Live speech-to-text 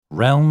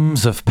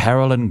Realms of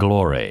Peril and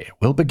Glory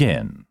will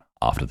begin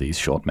after these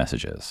short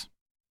messages.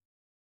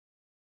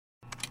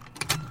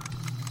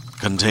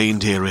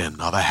 Contained herein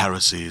are the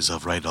heresies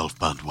of Radolf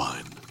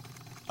Burntwine,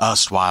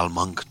 erstwhile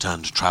monk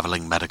turned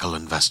traveling medical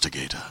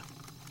investigator.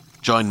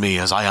 Join me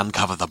as I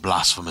uncover the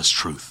blasphemous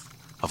truth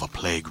of a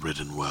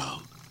plague-ridden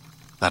world,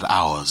 that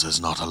ours is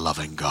not a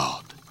loving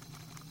God,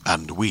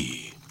 and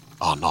we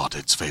are not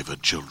its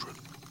favored children.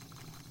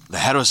 The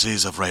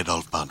heresies of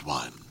Radolf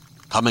Burntwine,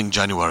 coming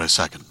January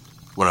 2nd,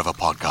 wherever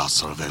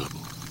podcasts are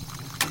available.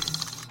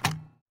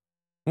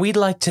 We'd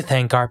like to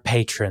thank our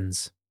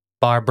patrons,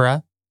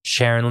 Barbara,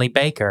 Sharon Lee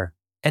Baker,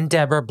 and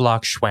Deborah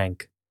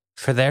Block-Schwenk,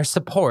 for their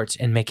support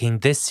in making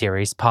this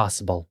series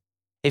possible.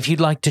 If you'd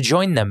like to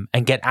join them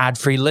and get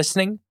ad-free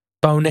listening,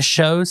 bonus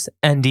shows,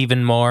 and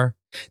even more,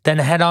 then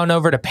head on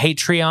over to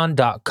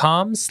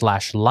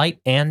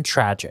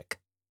patreon.com/lightandtragic.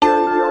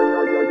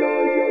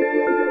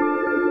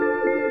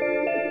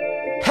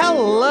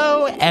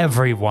 Hello,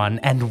 everyone,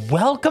 and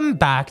welcome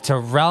back to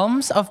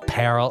Realms of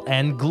Peril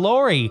and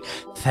Glory.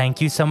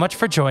 Thank you so much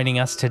for joining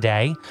us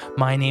today.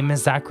 My name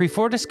is Zachary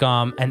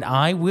Fortiscom, and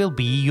I will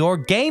be your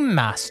game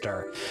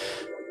master.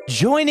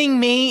 Joining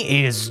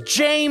me is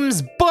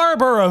James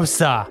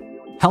Barbarossa.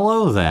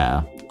 Hello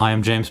there. I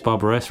am James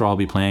Barbarossa. I'll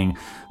be playing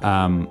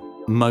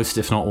most,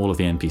 if not all, of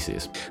the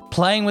NPCs.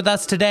 Playing with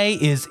us today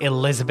is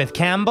Elizabeth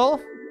Campbell.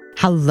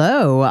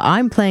 Hello,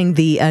 I'm playing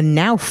the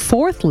now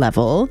 4th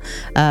level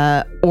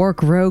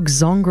Orc Rogue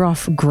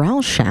Zongroff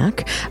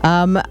Growlshack,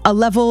 a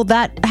level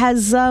that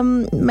has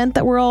meant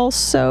that we're all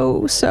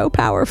so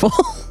powerful.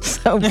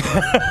 So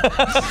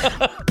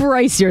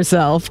brace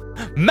yourself.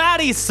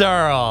 Maddie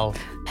Searle.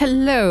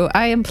 Hello,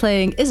 I am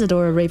playing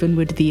Isadora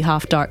Ravenwood, the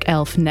half-dark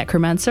elf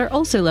necromancer,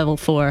 also level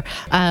 4,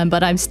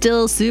 but I'm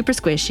still super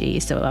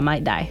squishy, so I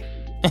might die.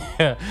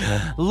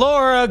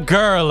 Laura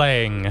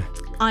Gerling.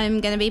 I'm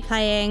going to be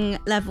playing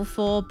level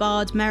 4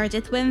 Bard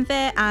Meredith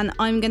Winvir, and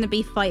I'm going to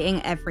be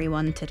fighting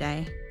everyone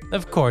today.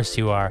 Of course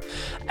you are.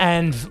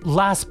 And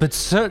last but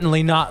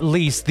certainly not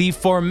least, the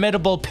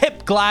formidable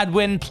Pip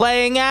Gladwin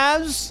playing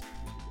as...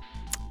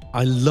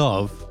 I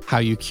love how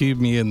you cued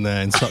me in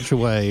there in such a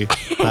way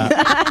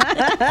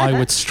that I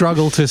would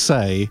struggle to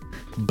say,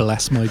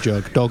 bless my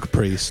dog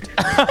priest.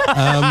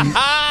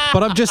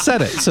 But I've just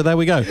said it, so there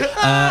we go.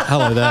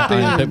 Hello there,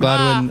 I'm Pip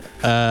Gladwin.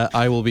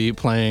 I will be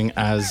playing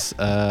as,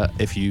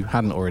 if you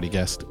hadn't already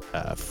guessed,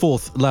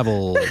 4th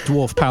level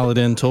Dwarf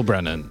Paladin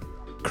Torbrennan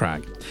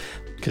Crag,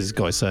 because he's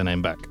got his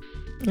surname back.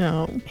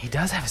 No. He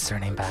does have his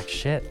surname back,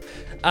 shit.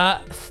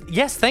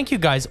 Yes, thank you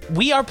guys.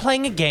 We are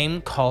playing a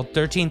game called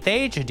 13th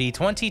Age, a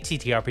D20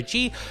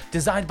 TTRPG,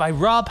 designed by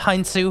Rob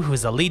Heinzu, who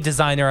is a lead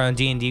designer on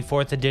D&D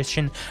 4th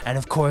edition, and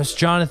of course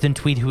Jonathan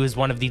Tweed, who is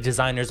one of the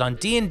designers on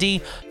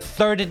D&D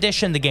 3rd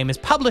edition. The game is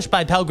published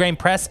by Pelgrane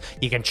Press.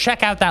 You can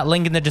check out that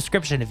link in the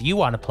description if you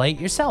want to play it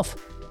yourself.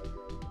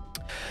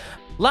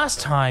 Last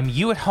time,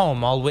 you at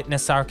home all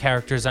witnessed our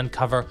characters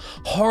uncover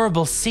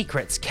horrible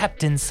secrets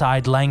kept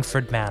inside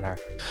Langford Manor.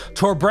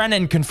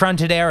 Torbrennan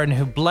confronted Aaron,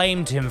 who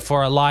blamed him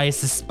for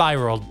Elias's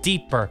spiral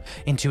deeper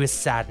into his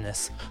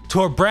sadness.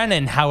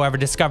 Torbrennan, however,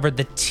 discovered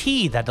the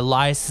tea that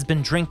Elias has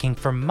been drinking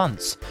for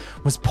months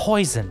was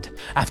poisoned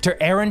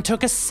after Aaron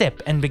took a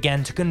sip and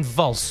began to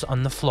convulse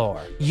on the floor.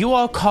 You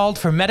all called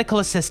for medical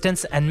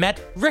assistance and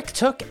met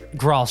Ricktook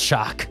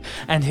Gralshak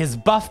and his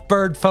buff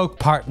birdfolk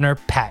partner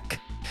Peck,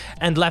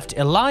 and left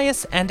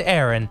Elias and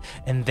Aaron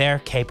in their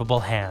capable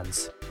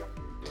hands.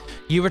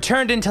 You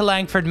returned into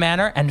Langford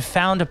Manor and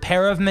found a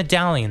pair of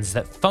medallions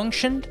that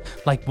functioned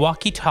like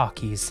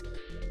walkie-talkies,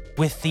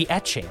 with the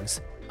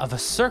etchings of a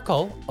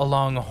circle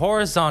along a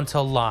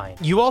horizontal line.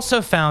 You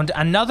also found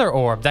another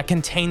orb that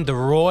contained the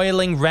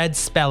roiling red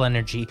spell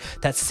energy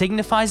that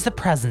signifies the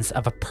presence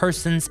of a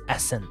person's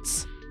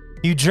essence.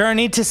 You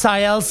journeyed to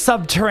Sael's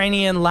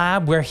subterranean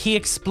lab, where he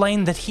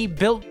explained that he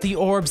built the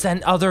orbs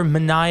and other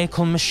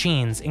maniacal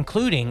machines,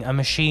 including a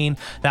machine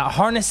that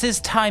harnesses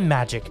time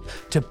magic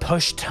to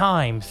push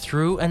time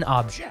through an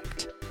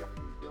object.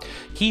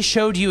 He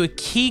showed you a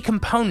key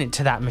component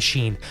to that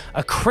machine,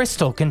 a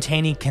crystal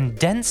containing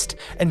condensed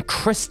and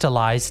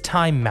crystallized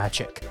time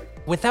magic.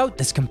 Without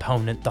this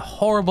component, the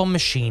horrible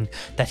machine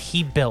that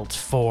he built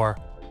for,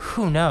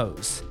 who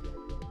knows,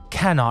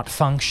 cannot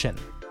function.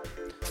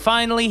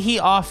 Finally, he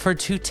offered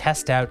to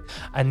test out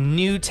a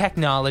new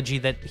technology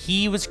that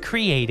he was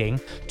creating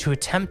to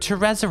attempt to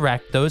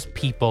resurrect those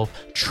people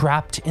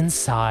trapped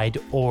inside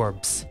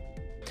orbs.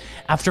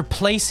 After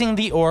placing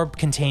the orb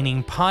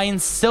containing pine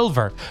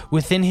silver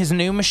within his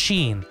new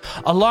machine,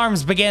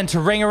 alarms began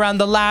to ring around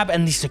the lab,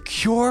 and the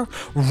secure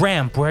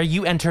ramp where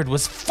you entered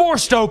was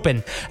forced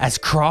open as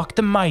Croc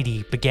the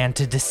Mighty began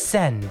to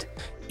descend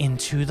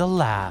into the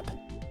lab,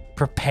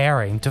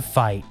 preparing to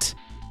fight.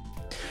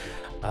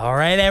 All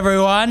right,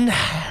 everyone,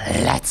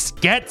 let's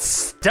get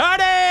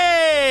started!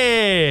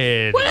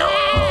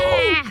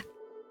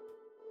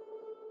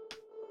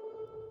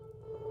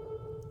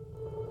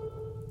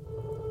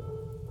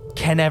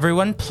 Can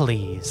everyone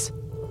please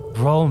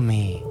roll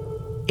me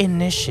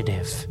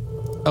initiative?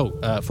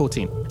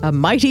 14. A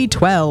mighty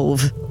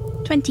 12.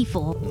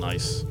 24.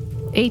 Nice.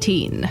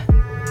 18.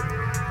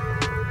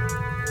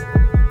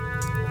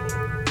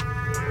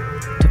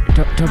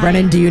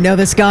 Brennan, do you know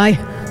this guy?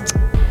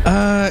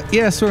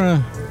 Yes,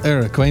 we're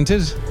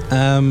acquainted.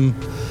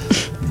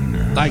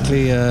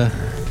 Likely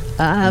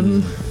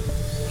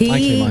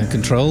mind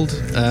controlled.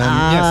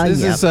 Yes,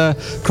 this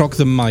is Croc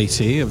the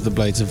Mighty of the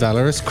Blades of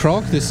Valorous.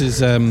 Croc, this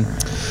is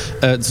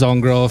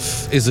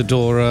Zongroff,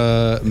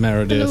 Isadora,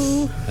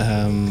 Meredith.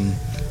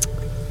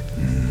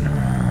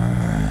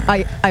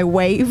 I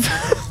wave.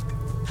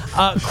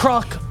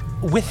 Croc,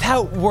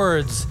 without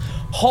words,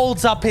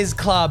 holds up his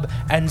club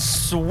and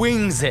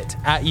swings it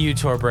at you,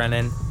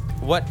 Torbrennan.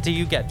 What do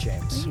you get,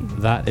 James?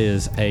 That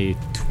is a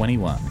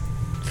 21. Well,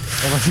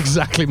 that's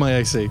exactly my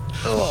AC.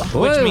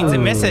 Which means it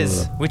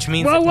misses. Which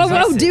means it Whoa,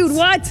 misses. dude,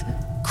 what?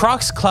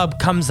 Croc's club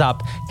comes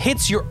up,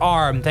 hits your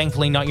arm,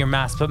 thankfully not your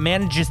mask, but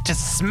manages to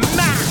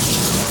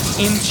smash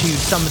into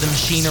some of the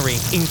machinery,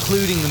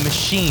 including the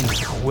machine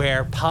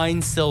where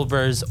Pine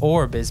Silver's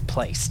orb is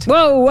placed.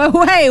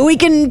 Whoa, hey, we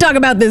can talk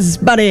about this,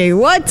 buddy.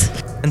 What?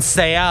 And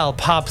Sayal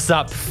pops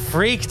up,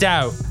 freaked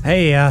out.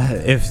 Hey,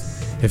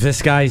 if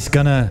this guy's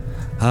gonna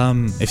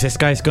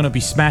be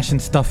smashing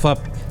stuff up,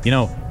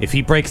 if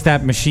he breaks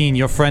that machine,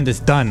 your friend is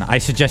done. I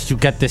suggest you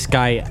get this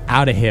guy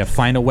out of here.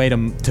 Find a way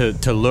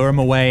to lure him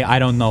away. I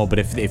don't know, but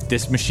if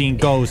this machine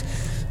goes,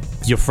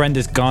 your friend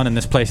is gone and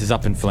this place is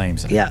up in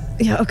flames. Yeah,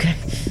 okay.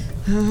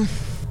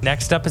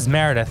 Next up is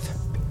Meredith.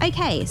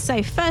 Okay,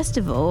 so first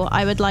of all,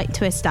 I would like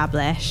to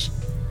establish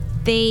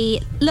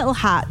the little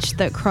hatch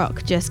that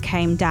Croc just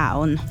came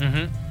down.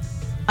 Mm-hmm.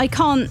 I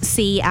can't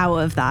see out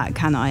of that,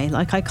 can I?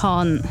 Like, I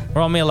can't.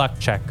 Roll me a luck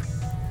check.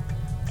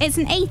 It's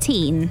an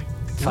 18.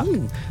 Fuck.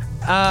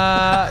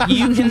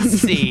 You can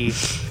see.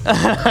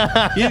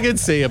 You can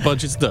see a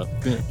bunch of stuff.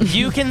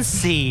 You can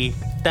see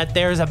that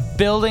there's a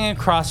building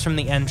across from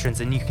the entrance,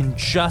 and you can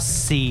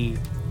just see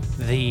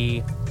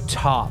the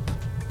top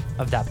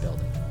of that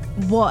building.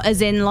 What,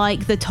 as in,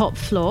 like, the top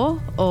floor?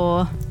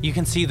 Or You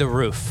can see the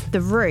roof.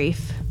 the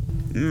roof?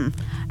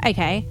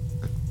 Okay.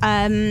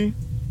 And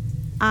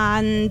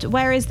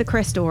where is the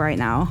crystal right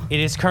now? It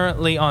is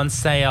currently on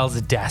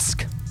Sayel's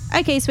desk.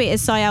 Okay, sweet.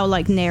 Is Sayal,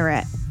 like, near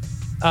it?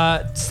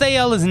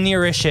 Sayel is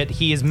nearish it.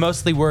 He is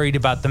mostly worried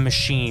about the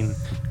machine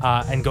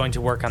and going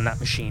to work on that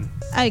machine.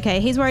 Okay,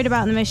 he's worried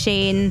about the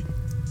machine.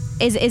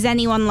 Is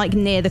anyone, like,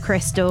 near the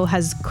crystal?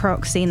 Has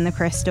Croc seen the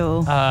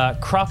crystal?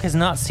 Croc has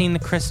not seen the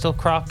crystal.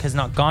 Croc has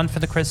not gone for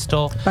the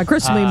crystal. By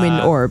crystal, we mean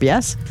orb,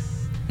 yes?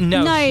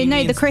 No, she the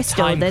means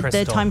crystal, time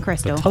the time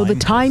crystal. Oh, the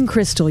time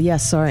crystal,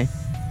 yes, sorry.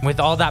 With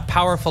all that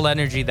powerful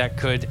energy that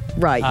could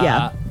Right,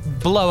 yeah.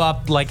 blow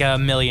up like a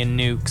million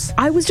nukes.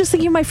 I was just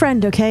thinking of my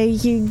friend, okay?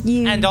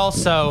 You... And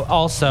also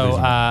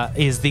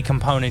is the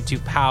component to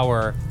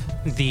power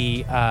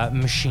the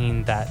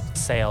machine that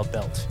Sayel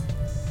built.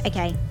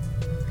 Okay.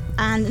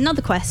 And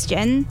another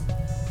question.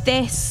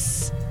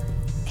 This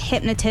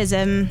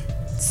hypnotism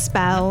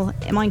spell,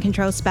 mind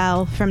control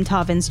spell from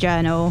Tarvin's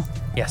journal,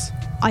 Yes.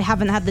 I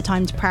haven't had the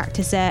time to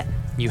practice it.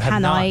 You have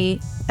Can not. I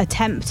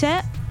attempt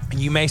it?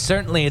 You may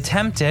certainly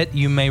attempt it.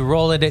 You may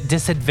roll it at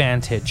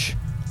disadvantage.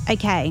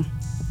 Okay.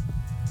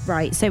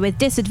 Right, so with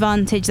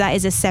disadvantage, that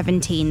is a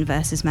 17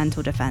 versus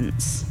mental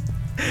defense.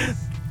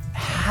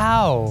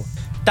 How?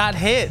 That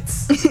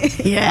hits.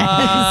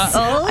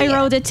 I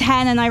rolled a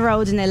 10 and I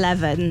rolled an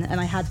 11,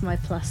 and I had my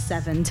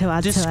 +7 to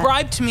add to it.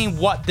 Describe to me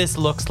what this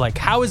looks like.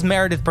 How is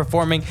Meredith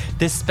performing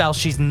this spell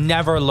she's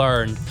never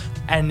learned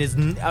and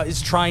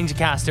is trying to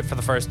cast it for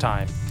the first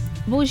time?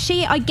 Well,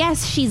 I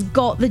guess she's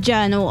got the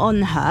journal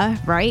on her,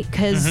 right?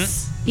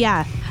 Because,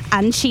 yeah,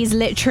 and she's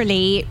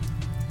literally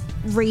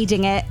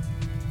reading it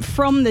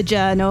from the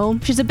journal.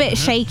 She's a bit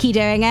shaky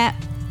doing it.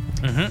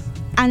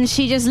 And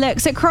she just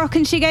looks at Croc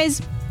and she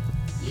goes,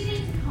 "You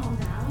need to calm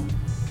down."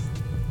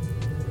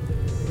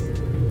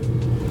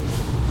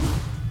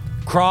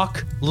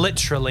 Croc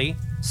literally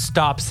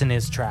stops in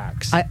his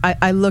tracks.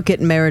 I look at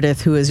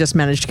Meredith, who has just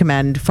managed to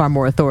command far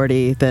more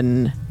authority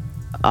than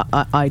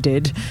I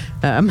did,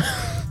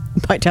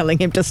 by telling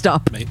him to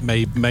stop.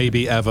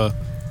 Maybe ever.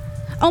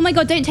 Oh my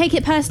god, don't take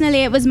it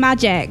personally. It was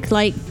magic.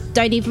 Like,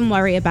 don't even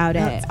worry about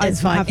it. It's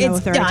I fine. have no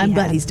authority I'm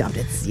glad here. he stopped.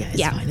 It's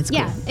fine. It's cool.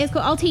 Yeah, it's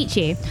cool. I'll teach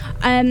you.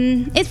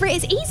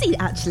 It's easy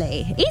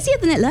actually. Easier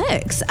than it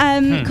looks.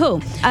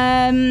 Cool.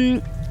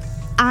 And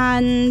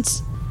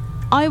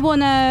I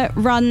wanna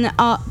run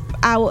up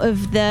out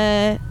of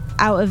the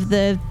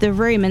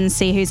room and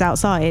see who's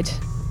outside.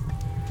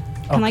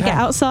 Can I get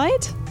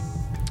outside?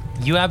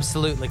 You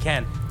absolutely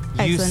can.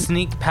 You Excellent.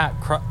 sneak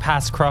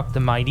past Croc the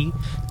Mighty.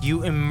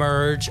 You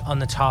emerge on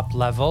the top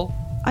level.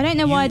 I don't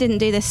know why I didn't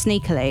do this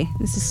sneakily.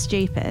 This is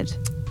stupid.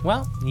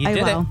 Well, you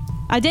did it.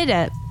 I did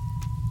it.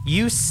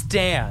 You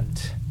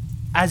stand.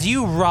 As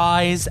you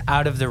rise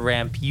out of the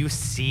ramp, you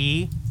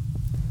see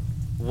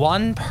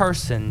one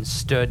person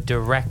stood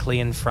directly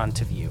in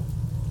front of you.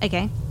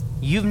 Okay.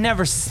 You've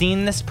never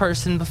seen this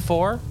person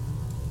before,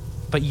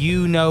 but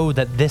you know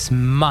that this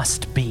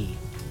must be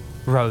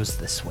Rose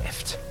the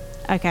Swift.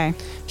 Okay.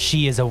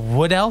 She is a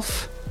wood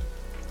elf.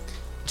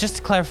 Just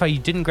to clarify, you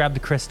didn't grab the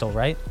crystal,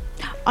 right?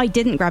 I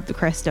didn't grab the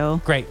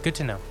crystal. Great, good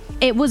to know.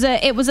 It was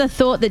a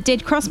thought that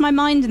did cross my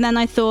mind, and then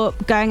I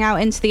thought going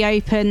out into the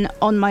open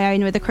on my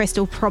own with a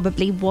crystal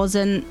probably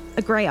wasn't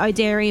a great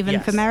idea even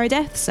Yes. for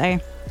Meredith. So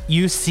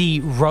You see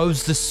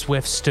Rose the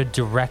Swift stood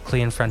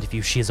directly in front of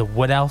you. She is a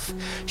wood elf.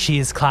 She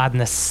is clad in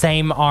the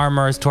same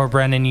armor as Tor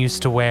Brennan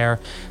used to wear,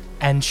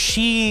 and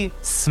she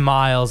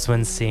smiles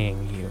when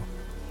seeing you.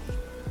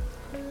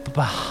 But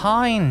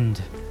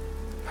behind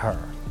her,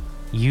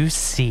 you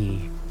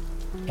see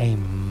a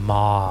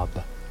mob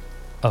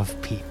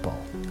of people.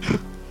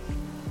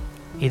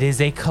 It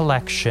is a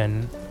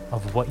collection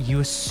of what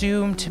you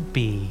assume to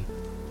be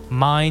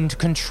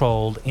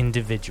mind-controlled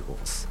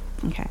individuals.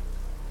 okay.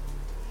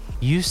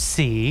 You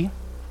see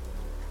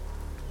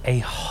a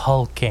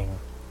hulking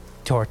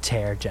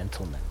Torterre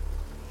gentleman,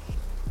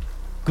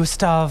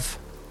 Gustav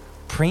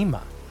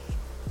Prima,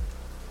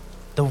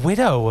 the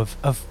widow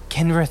of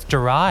Kenrith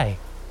Durai,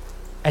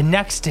 and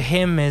next to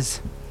him is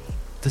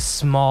the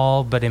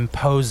small but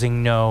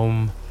imposing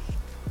gnome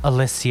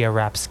Alicia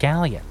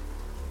Rapscallion,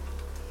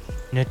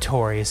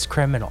 notorious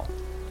criminal.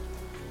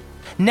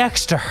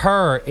 Next to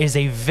her is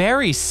a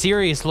very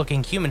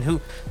serious-looking human who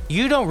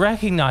you don't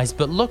recognize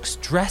but looks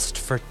dressed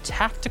for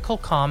tactical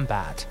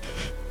combat.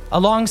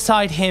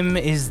 Alongside him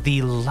is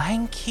the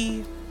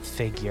lanky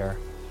figure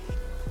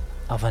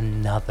of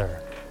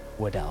another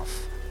wood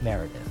elf,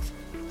 Meredith,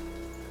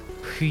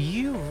 who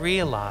you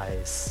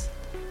realize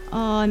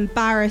Oh,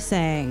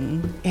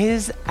 embarrassing.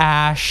 is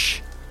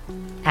Ash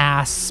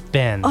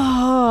Aspen.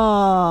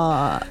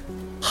 Oh,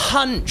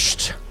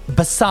 Hunched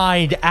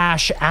beside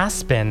Ash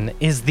Aspen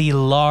is the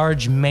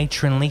large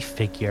matronly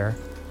figure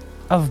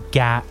of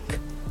Gak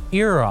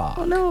Irog.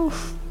 Oh no.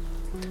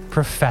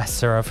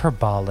 Professor of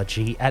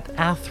Herbology at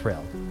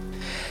Athril.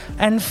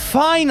 And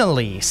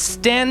finally,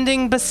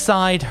 standing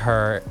beside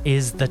her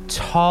is the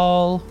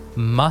tall,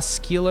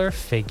 muscular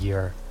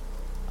figure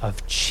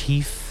of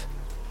Chief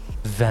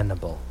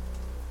Venable.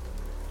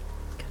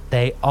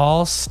 They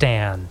all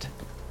stand,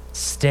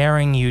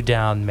 staring you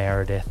down,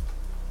 Meredith,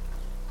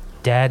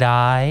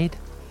 dead-eyed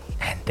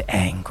and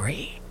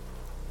angry.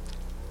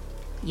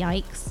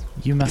 yikes.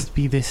 You must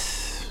be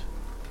this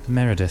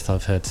Meredith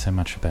I've heard so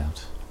much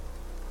about.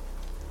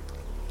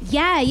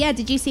 Yeah.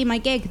 Did you see my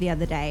gig the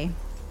other day?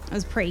 It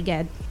was pretty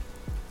good.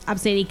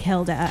 Absolutely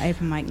killed it at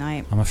open mic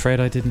night. I'm afraid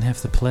I didn't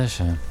have the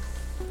pleasure.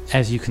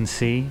 As you can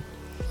see,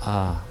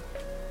 I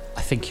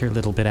think you're a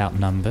little bit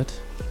outnumbered.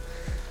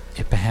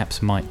 It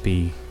perhaps might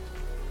be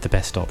the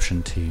best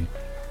option to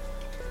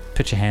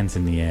put your hands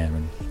in the air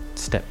and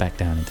step back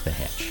down into the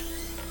hedge.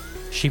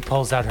 She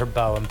pulls out her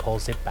bow and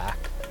pulls it back.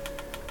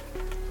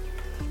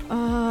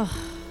 I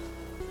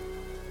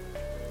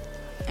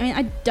mean,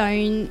 I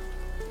don't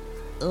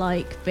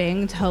like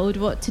being told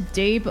what to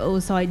do, but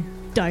also I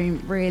don't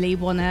really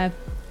want to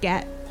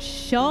get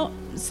shot.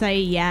 So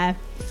yeah,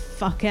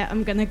 fuck it.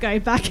 I'm gonna go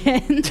back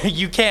in.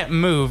 You can't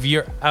move,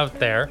 you're out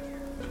there.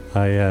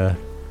 I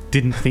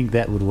didn't think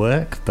that would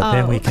work, but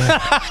then we can.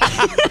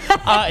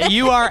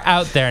 You are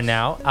out there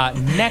now.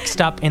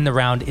 Next up in the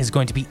round is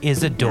going to be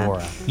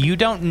Isadora. You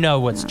don't know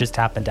what's just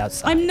happened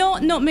outside. I'm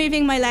not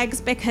moving my legs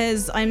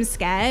because I'm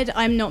scared.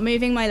 I'm not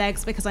moving my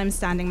legs because I'm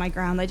standing my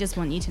ground. I just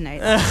want you to know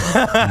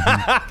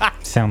that.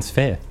 Sounds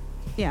fair.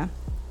 Yeah.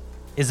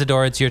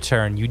 Isadora, it's your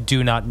turn. You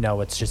do not know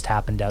what's just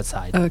happened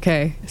outside.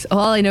 Okay. So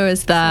all I know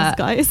is that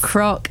Thanks, guys.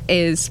 Croc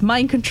is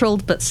mind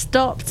controlled but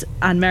stopped,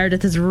 and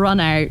Meredith has run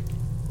out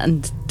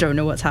and don't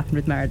know what's happened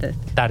with Meredith.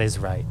 That is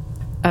right.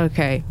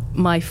 Okay.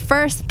 My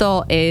first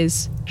thought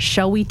is,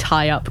 shall we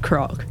tie up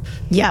Croc?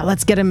 Yeah,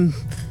 let's get him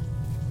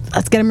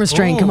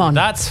restrained. Come Ooh, on.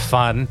 That's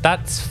fun.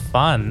 That's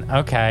fun.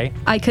 Okay.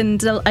 I can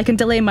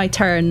delay my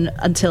turn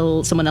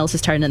until someone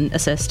else's turn and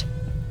assist.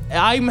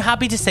 I'm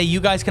happy to say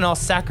you guys can all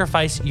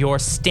sacrifice your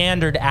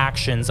standard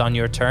actions on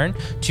your turn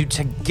to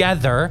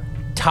together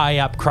tie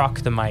up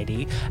Croc the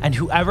Mighty, and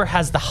whoever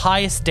has the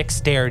highest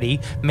dexterity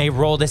may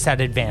roll this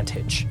at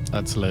advantage.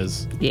 That's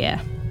Liz.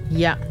 Yeah.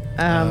 Yeah.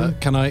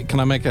 Can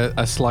I make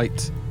a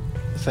slight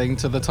thing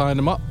to the tying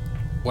them up?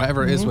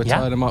 Whatever it is we're Yeah.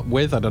 tying them up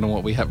with, I don't know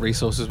what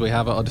resources we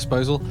have at our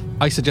disposal.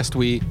 I suggest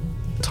we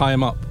tie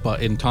him up,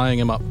 but in tying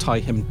him up, tie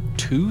him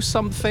to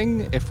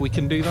something, if we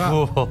can do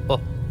that.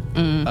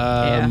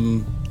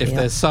 If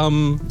there's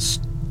some,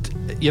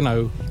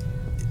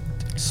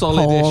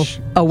 solidish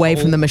away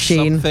from the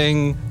machine.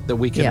 something that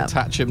we can Yeah.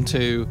 attach him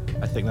to,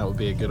 I think that would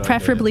be a good idea.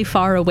 Preferably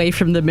far away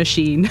from the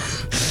machine.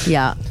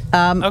 Yeah.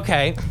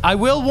 Okay, I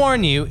will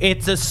warn you,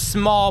 it's a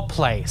small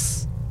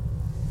place.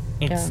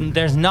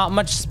 There's not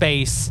much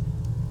space.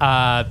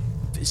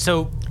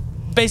 So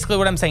basically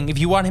what I'm saying, if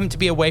you want him to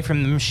be away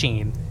from the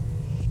machine,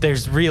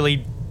 there's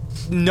really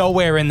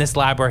nowhere in this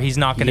lab where he's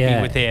not going to Yeah.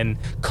 be within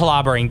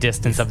clobbering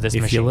distance of this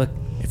machine.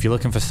 If you're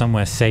looking for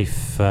somewhere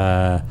safe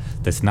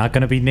that's not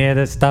going to be near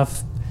this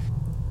stuff,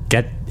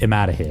 get him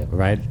out of here,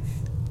 right?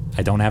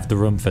 I don't have the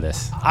room for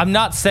this. I'm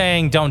not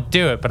saying don't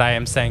do it, but I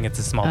am saying it's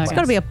a small place. There's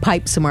got to be a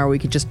pipe somewhere we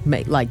could just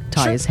tie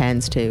Sure. his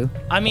hands to.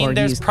 I mean, Or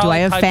there's do I probably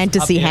have pipes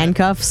fantasy up here.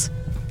 handcuffs?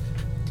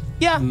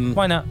 Yeah,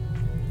 why not?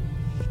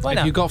 Why If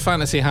not? you've got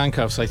fantasy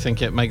handcuffs, I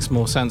think it makes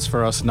more sense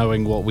for us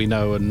knowing what we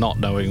know and not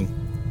knowing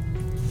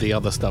the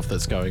other stuff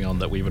that's going on,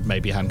 that we would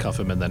maybe handcuff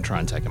him and then try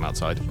and take him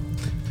outside.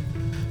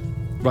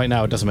 Right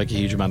now, it doesn't make a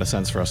huge amount of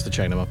sense for us to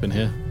chain him up in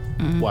here.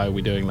 Why are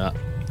we doing that?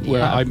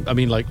 Where I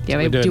mean, like, Yeah,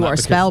 we we're doing do that our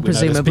because spell, we know there's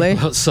presumably.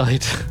 people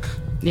outside.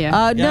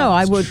 Yeah. No,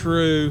 I It's would.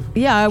 True.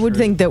 Yeah, I would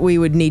think that we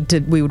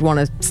would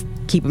want to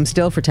keep him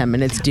still for 10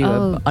 minutes, do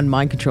Oh. a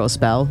mind control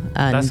spell,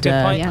 and That's a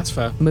good point. Yeah. That's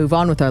fair. move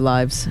on with our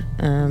lives.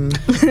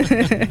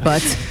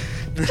 But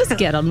Just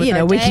get on with you know,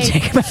 our we day. can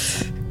take him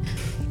out.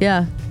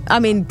 Yeah, I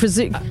mean,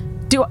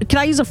 can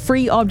I use a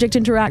free object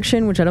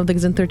interaction, which I don't think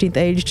is in 13th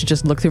Age, to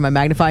just look through my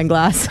magnifying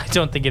glass? I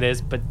don't think it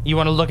is, but you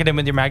want to look at him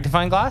with your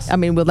magnifying glass? I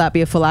mean, will that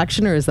be a full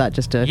action, or is that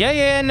just a?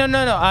 Yeah, no.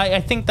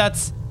 I think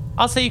that's.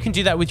 I'll say you can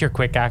do that with your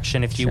quick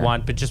action if you Sure.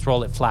 want, but just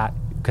roll it flat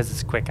because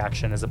it's a quick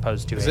action as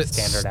opposed to Is a it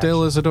standard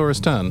still action. Isadora's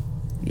turn?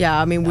 Yeah,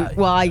 I mean,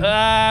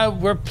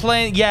 We're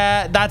playing.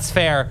 Yeah, that's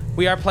fair.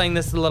 We are playing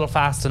this a little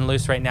fast and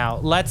loose right now.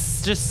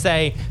 Let's just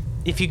say,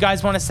 if you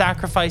guys want to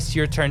sacrifice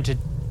your turn to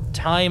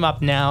tie him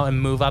up now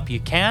and move up, you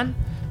can.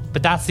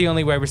 But that's the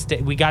only way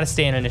we got to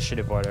stay in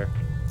initiative order.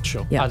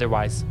 Sure. Yeah.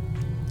 Otherwise,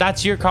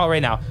 that's your call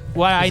right now.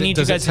 What I need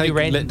you guys to do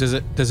right.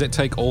 Does it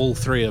take all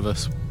three of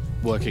us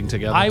working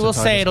together? I to will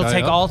tie say this it'll guy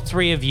take up? all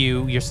three of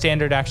you your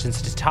standard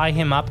actions to tie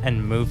him up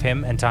and move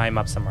him and tie him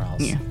up somewhere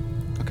else. Yeah.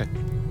 Okay.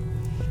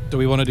 Do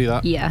we want to do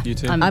that? Yeah. You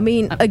two? I'm- I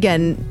mean,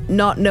 again,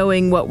 not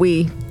knowing what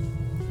we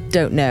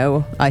don't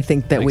know, I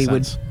think that Makes we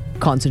sense. would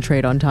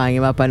concentrate on tying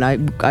him up, and I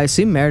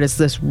assume Meredith's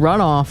this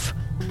run off.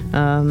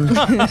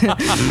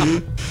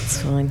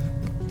 It's fine.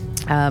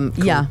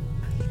 Yeah.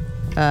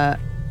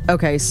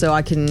 Okay, so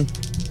I can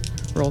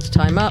roll to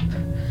tie him up.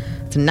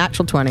 It's a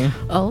natural 20.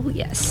 Oh,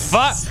 yes.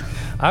 Fuck.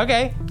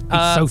 Okay.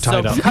 so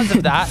tied up. Because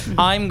of that,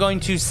 I'm going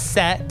to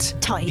set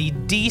Tight. the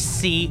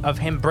DC of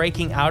him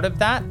breaking out of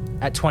that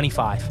at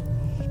 25.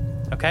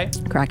 Okay?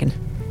 Kraken.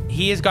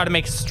 He has got to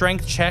make a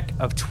strength check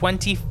of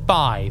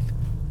 25.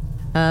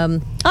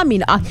 I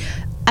mean,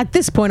 at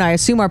this point, I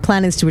assume our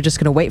plan is we're just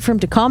going to wait for him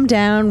to calm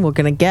down. We're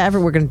going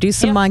to do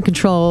some Yeah. mind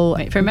control,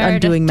 Wait for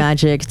Meredith undoing to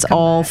magic. It's come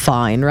all back.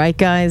 fine, right,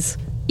 guys?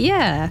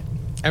 Yeah.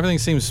 Everything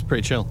seems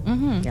pretty chill.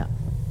 Yeah.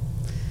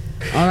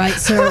 All right,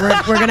 sir.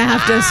 We're gonna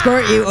have to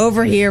escort you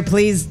over here,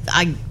 please.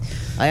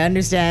 I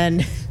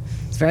understand.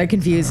 It's very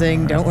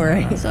confusing. Don't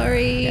worry.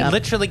 Sorry.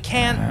 Literally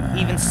can't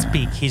even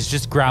speak. He's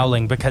just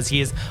growling because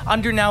he is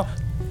under now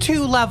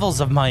 2 levels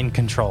of mind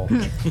control.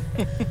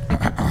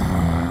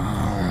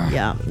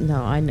 Yeah.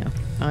 No, I know.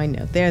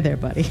 There,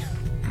 buddy.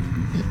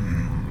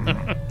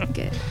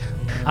 Okay.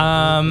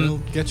 We'll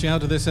get you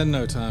out of this in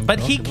no time. But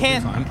Doc, he it will be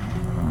can't- fine.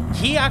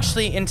 He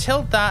actually,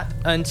 until that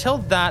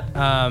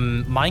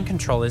mind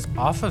control is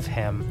off of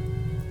him,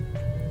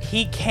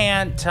 he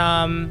can't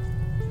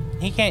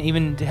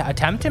even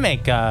attempt to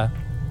make a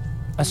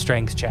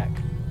strength check.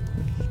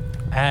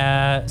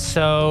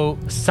 So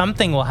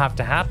something will have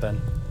to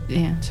happen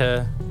Yeah.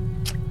 to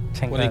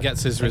take When he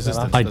gets his take that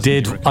resistance. off. I Doesn't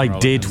he, did. Rick I and roll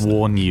did against it?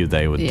 warn you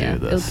they would Yeah. do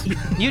this.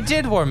 You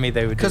did warn me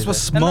they would do 'Cause we're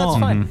this, and that's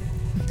smart. fine.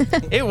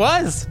 It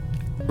was.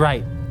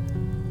 Right.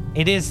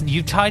 It is.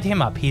 You tied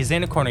him up. He's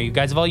in a corner. You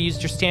guys have all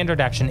used your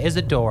standard action.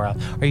 Isadora,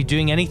 are you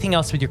doing anything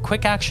else with your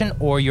quick action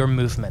or your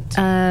movement?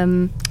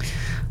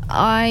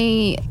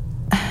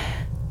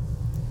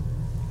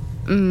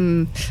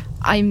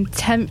 I'm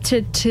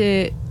tempted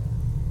to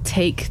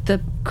take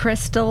the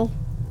crystal,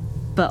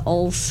 but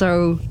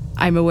also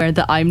I'm aware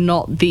that I'm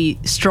not the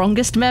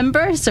strongest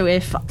member. So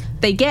if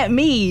they get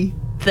me,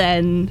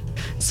 then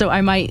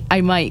I might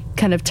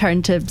kind of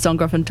turn to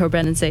Zongroff and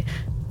Torben and say,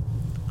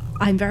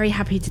 I'm very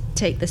happy to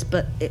take this,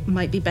 but it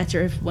might be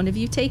better if one of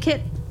you take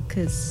it,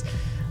 because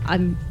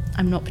I'm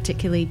not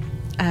particularly.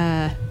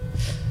 I'm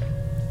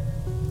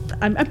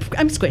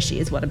squishy,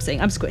 is what I'm saying.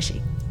 I'm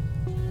squishy.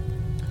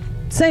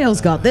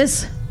 Sail's got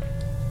this.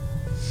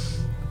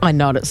 I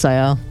nod at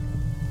Sail.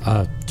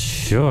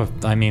 Sure.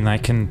 I mean,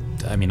 I've been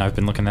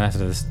looking at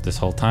this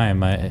whole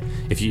time.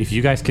 If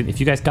you guys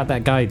got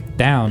that guy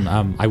down,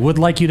 I would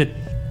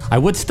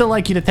still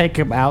like you to take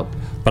him out.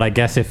 But I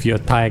guess if you're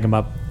tying him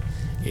up,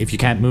 if you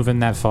can't move him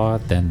that far,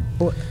 then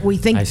We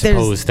think I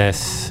suppose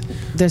there's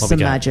there's what some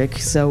we got. magic.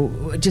 So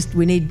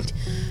we need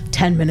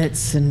 10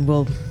 minutes and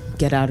we'll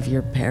get out of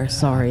your pair.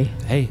 Sorry.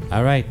 Hey,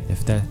 all right.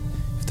 If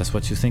that's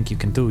what you think you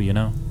can do, you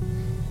know.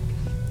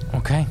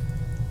 Okay.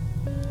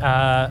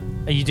 Are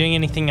you doing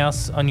anything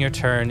else on your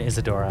turn,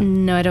 Isadora?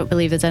 No, I don't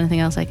believe there's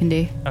anything else I can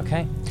do.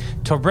 Okay.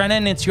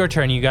 Torbrennan, it's your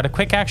turn. You got a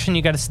quick action.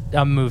 You got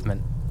a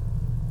movement.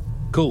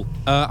 Cool.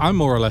 I'm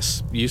more or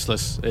less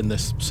useless in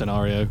this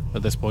scenario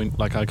at this point.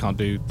 Like, I can't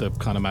do the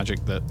kind of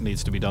magic that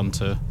needs to be done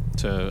to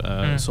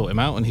sort him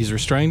out, and he's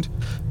restrained.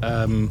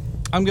 I'm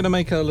gonna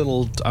make a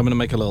little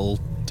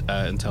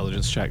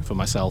intelligence check for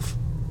myself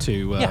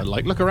to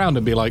look around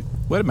and be like,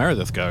 where did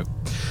Meredith go?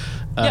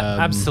 Yeah,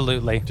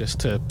 absolutely. Just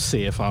to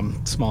see if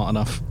I'm smart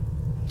enough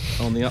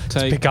on the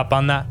uptake. Pick up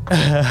on that.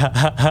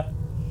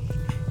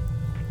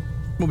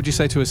 What would you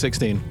say to a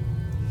 16?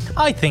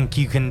 I think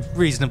you can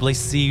reasonably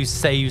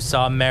say you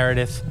saw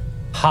Meredith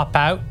hop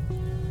out.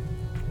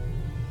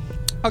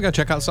 I'll go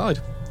check outside.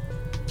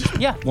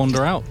 Yeah.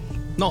 Wander out.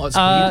 Not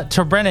at speed.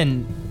 To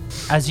Brennan,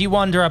 as you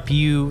wander up,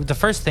 the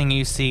first thing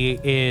you see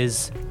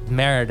is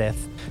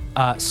Meredith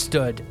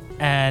stood,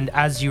 and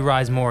as you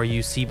rise more,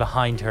 you see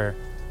behind her,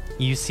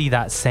 you see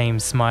that same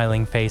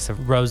smiling face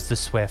of Rose the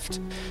Swift,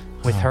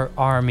 with her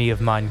army of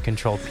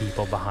mind-controlled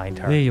people behind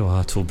her. There you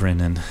are,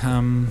 Brennan.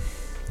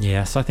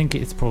 Yes, I think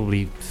it's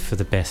probably for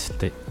the best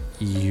that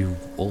you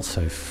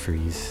also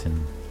freeze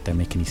and don't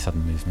make any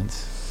sudden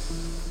movements.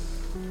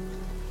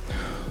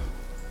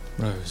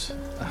 Rose.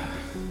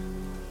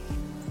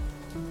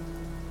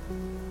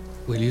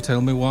 Will you tell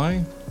me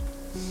why?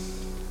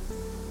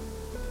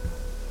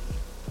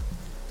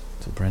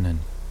 Brennan,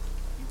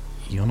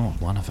 you're not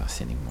one of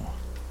us anymore.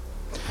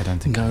 I don't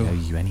think I owe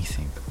you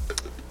anything.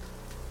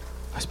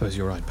 I suppose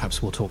you're right.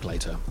 Perhaps we'll talk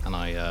later. And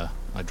I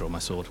draw my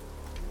sword.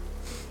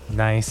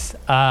 Nice.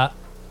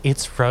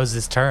 It's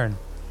Rose's turn.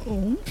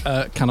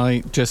 Can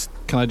I just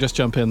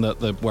jump in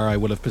that where I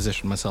would have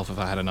positioned myself if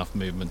I had enough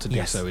movement to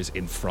do so is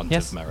in front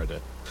of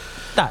Meredith?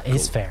 That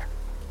is fair.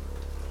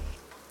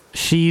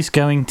 She's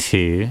going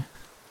to...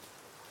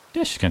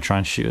 Yeah, she's going to try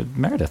and shoot at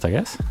Meredith, I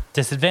guess.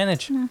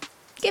 Disadvantage.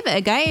 Give it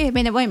a go. I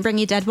mean, it won't bring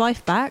your dead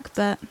wife back,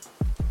 but...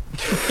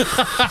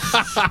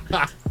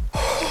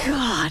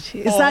 God,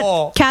 is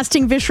that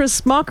casting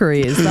vicious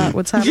mockery? Is that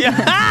what's happening?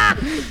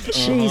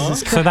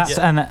 Jesus Christ.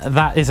 So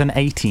that is an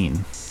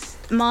 18.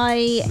 My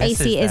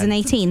AC is an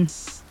 18.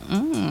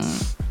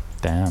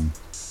 Damn.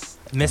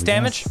 Miss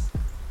damage?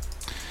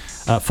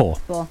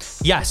 4.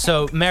 Yeah,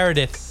 so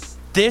Meredith,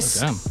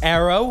 this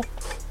arrow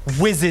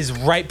whizzes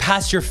right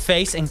past your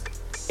face and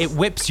it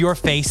whips your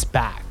face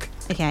back.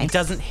 Okay. It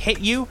doesn't hit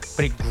you,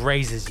 but it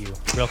grazes you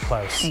real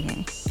close.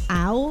 Okay.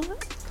 Ow.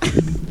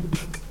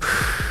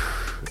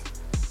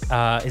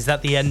 Is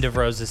that the end of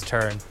Rose's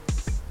turn?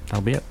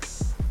 That'll be it.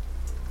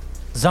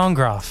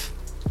 Zongroff,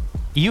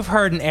 you've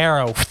heard an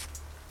arrow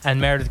and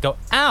Meredith go,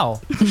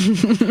 ow.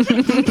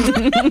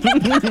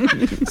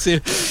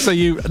 So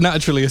you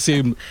naturally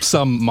assume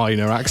some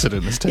minor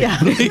accident has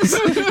taken place.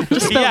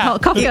 Just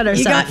spilled coffee on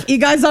herself. You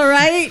guys all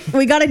right?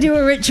 We got to do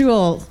a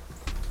ritual.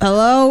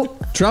 Hello?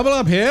 Trouble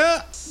up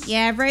here?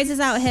 Yeah, Rose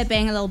is out here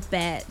being a little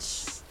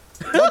bitch.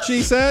 What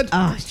she said?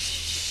 Oh,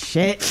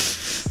 shit.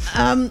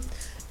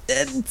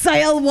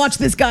 Vael, watch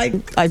this guy.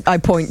 I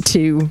point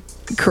to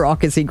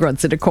Croc as he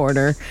grunts in a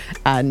corner,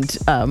 and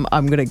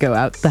I'm going to go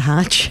out the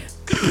hatch.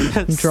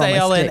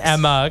 Vael and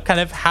Emma kind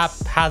of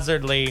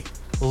haphazardly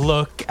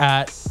look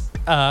at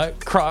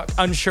Croc,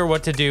 unsure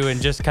what to do,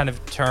 and just kind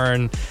of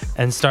turn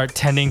and start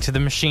tending to the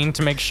machine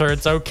to make sure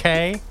it's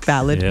okay.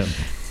 Valid. Yeah.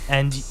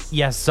 And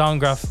yes,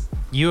 Zongroff,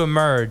 you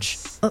emerge.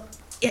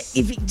 If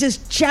you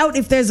just shout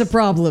if there's a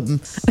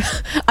problem.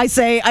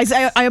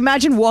 I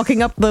imagine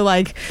walking up the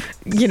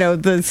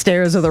the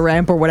stairs or the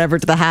ramp or whatever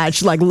to the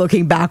hatch, like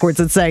looking backwards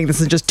and saying this,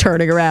 is just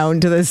turning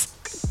around to this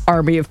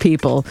army of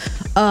people.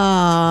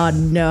 Oh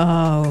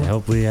no. I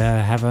hope we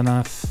have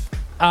enough.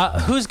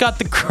 Who's got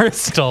the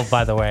crystal,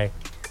 by the way?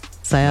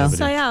 Sael.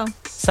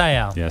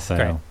 Sael. Yeah,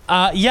 Sael.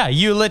 Great. Yeah,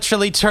 you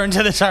literally turn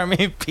to this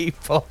army of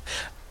people.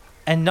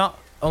 And not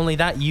only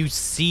that, you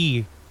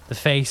see the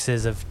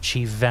faces of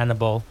Chief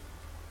Venable.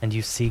 And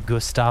you see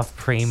Gustav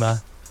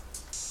Prima.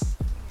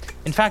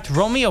 In fact,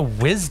 roll me a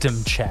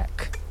wisdom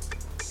check.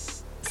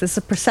 Is this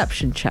a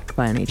perception check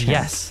by any chance?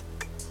 Yes.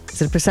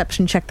 Is it a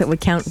perception check that would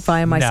count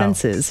via my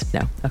senses?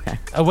 No. Okay.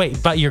 Oh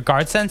wait, but your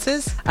guard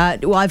senses?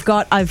 Well,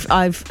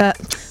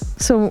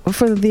 so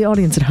for the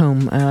audience at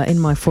home, in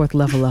my 4th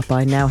level up,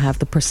 I now have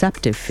the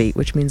perceptive feat,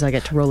 which means I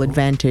get to roll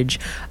advantage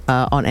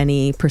on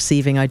any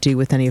perceiving I do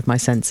with any of my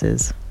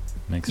senses.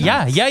 Makes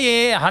sense.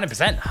 Yeah,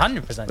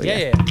 100%.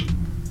 Yeah.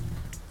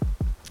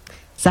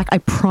 Zach, I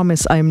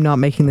promise I am not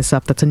making this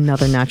up. That's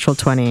another natural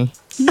 20.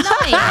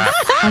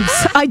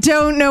 Nice. I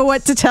don't know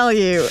what to tell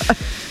you.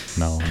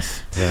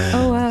 Nice.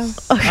 Oh,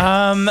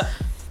 wow.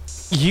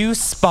 You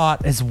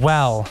spot as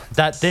well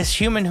that this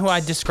human who I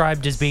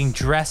described as being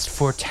dressed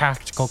for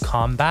tactical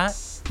combat,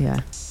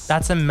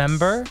 that's a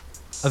member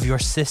of your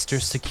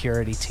sister's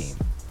security team.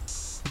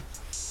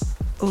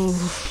 Oh,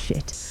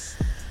 shit.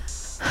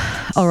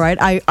 All right.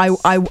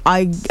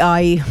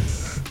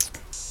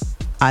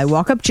 I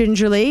walk up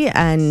gingerly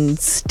and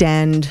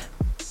stand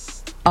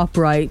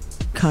upright,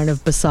 kind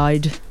of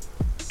beside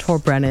Tor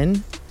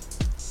Brennan.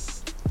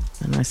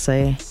 And I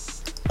say,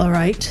 all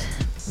right,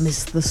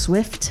 Miss the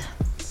Swift,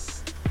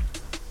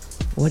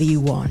 what do you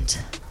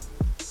want?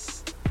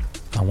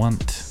 I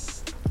want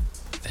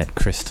that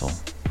crystal.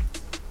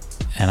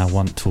 And I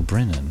want Tor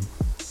Brennan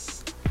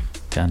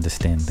to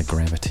understand the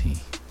gravity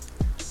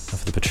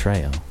of the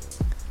betrayal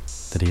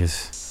that he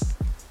has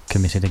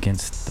committed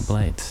against the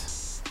Blades.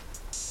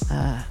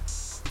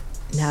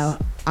 Now,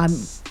 I'm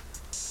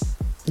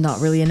not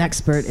really an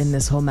expert in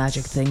this whole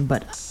magic thing,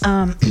 but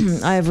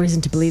I have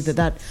reason to believe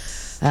that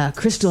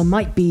crystal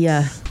might be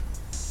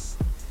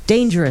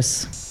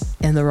dangerous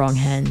in the wrong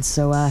hands.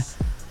 So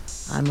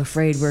I'm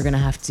afraid we're going to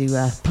have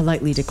to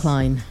politely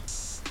decline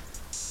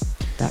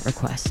that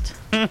request.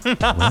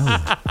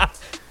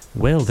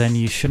 Well, then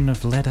you shouldn't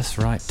have led us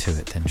right to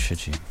it, then,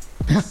 should you?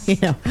 You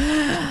know,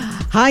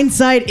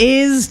 hindsight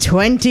is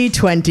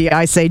 2020.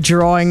 I say,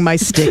 drawing my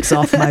sticks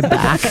off my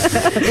back.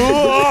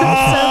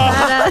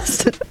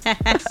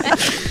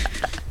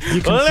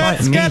 You can Let's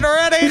fight me. get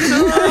ready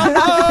to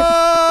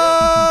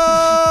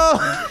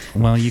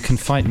rumble! Well, you can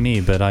fight me,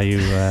 but are you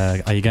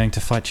going to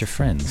fight your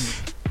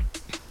friends?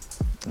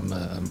 I'm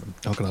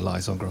not going to lie,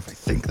 Zongroff. I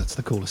think that's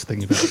the coolest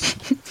thing you've ever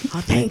said.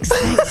 Oh, thanks.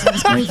 That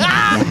was great.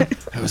 Yeah.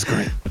 That was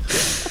great.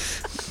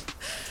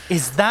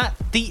 Is that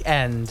the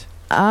end?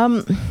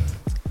 I'm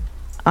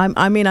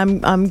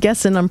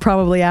guessing I'm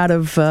probably out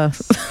of.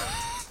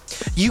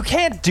 You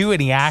can't do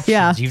any actions.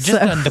 Yeah, You've just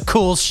done the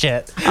cool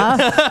shit.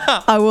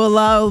 I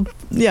will.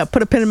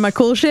 Put a pin in my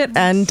cool shit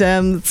and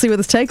see where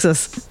this takes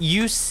us.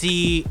 You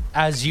see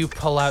as you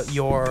pull out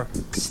your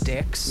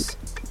sticks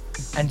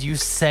and you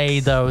say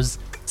those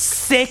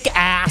sick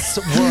ass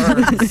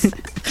words,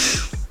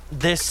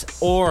 this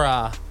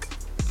aura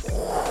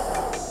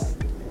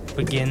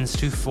begins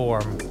to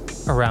form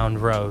around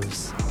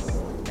Rose.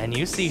 And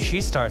you see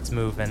she starts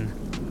moving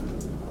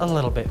a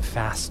little bit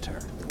faster.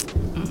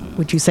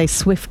 Would you say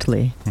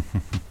swiftly?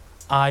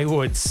 I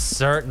would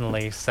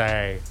certainly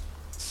say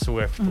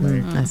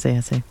swiftly. I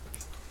see.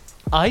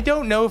 I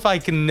don't know if I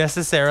can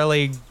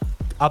necessarily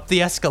up the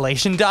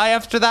escalation die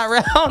after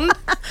that round.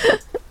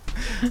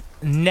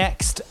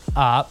 Next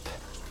up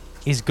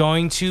is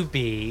going to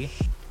be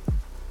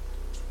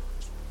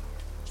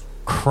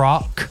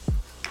Croc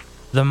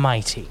the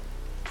Mighty,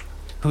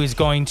 who is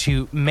going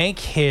to make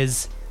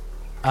his...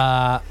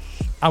 I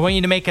want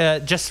you to make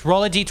just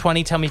roll a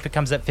d20, tell me if it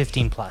comes at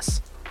 15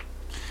 plus.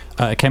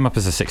 It came up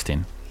as a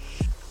 16.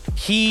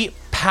 He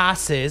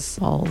passes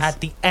Balls.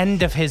 at the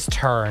end of his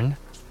turn.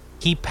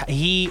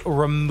 He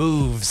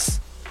removes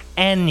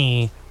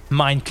any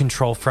mind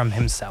control from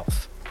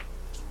himself.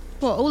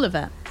 What, all of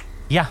it?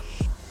 Yeah.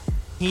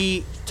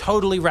 He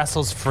totally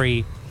wrestles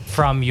free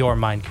from your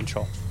mind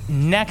control.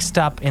 Next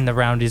up in the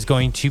round is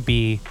going to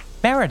be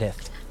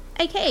Meredith.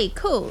 Okay,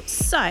 cool.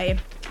 So,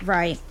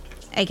 right.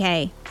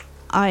 Okay.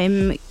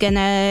 I'm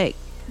gonna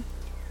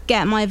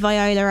get my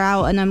viola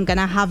out and I'm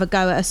gonna have a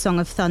go at a Song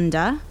of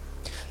Thunder.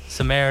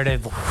 So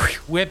Meredith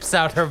whips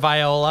out her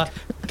viola,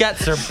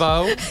 gets her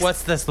bow.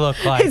 What's this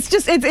look like? It's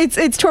just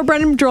it's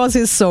Torbrennan draws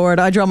his sword.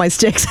 I draw my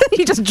sticks.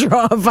 You just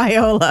draw a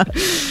viola.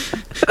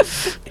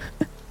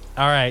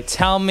 All right,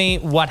 tell me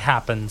what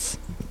happens.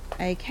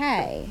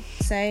 Okay.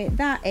 So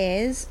that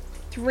is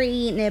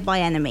 3 nearby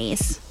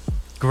enemies.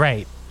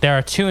 Great. There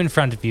are 2 in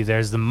front of you.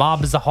 There's the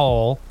mob as a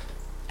whole,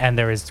 and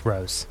there is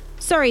Rose.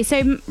 Sorry,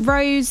 so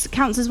Rose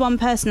counts as one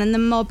person and the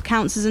mob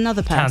counts as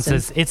another person.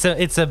 Counts as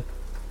it's a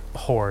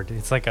horde.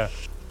 It's like a...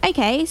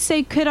 Okay,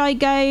 so could I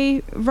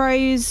go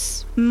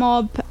Rose,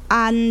 mob,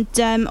 and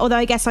although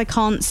I guess I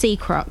can't see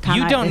Croc, can I?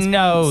 You at don't this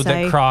know point,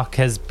 that so- Croc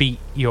has beat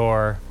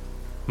your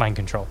mind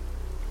control.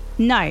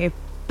 No,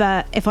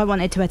 but if I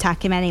wanted to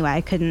attack him anyway,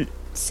 I couldn't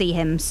see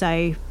him,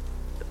 so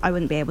I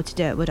wouldn't be able to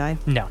do it, would I?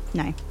 No.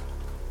 No.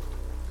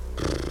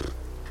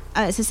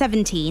 It's a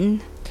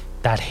 17.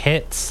 That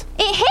hits.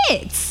 It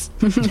hits!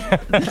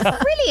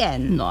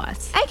 Brilliant.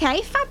 Nice.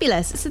 Okay,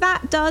 fabulous. So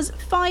that does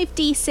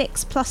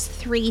 5d6 plus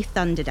 3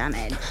 thunder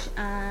damage.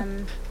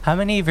 How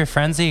many of your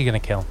friends are you going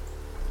to kill?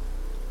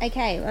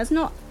 Okay,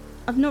 well,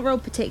 I've not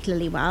rolled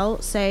particularly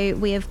well. So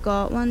we have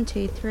got 1,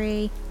 2,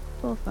 3,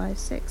 4, 5,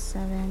 6,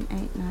 7,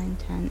 8, 9,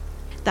 10.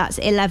 That's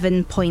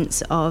 11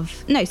 points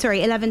of... No,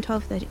 sorry, 11,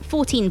 12, 13...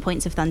 14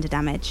 points of thunder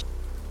damage.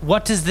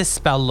 What does this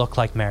spell look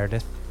like,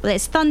 Meredith? Well,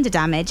 it's thunder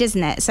damage,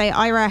 isn't it? So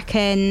I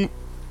reckon...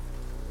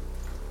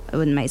 It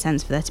wouldn't make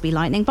sense for there to be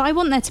lightning, but I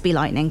want there to be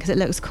lightning because it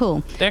looks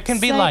cool. There can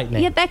be So-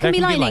 lightning. Yeah, there can be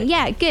lightning.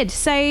 Yeah, good.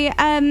 So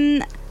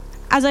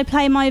as I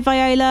play my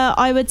viola,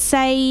 I would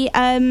say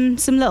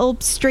some little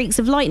streaks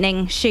of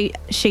lightning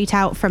shoot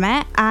out from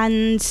it,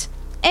 and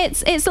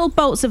it's little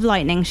bolts of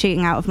lightning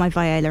shooting out of my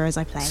viola as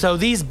I play. So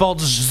these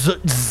bolts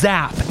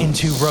zap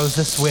into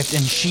Rosa Swift,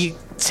 and she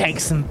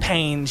takes some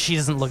pain. She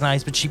doesn't look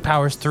nice, but she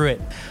powers through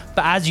it.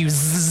 But as you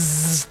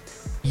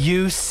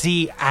you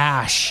see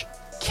Ash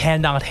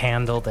cannot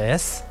handle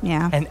this.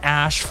 Yeah. And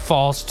Ash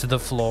falls to the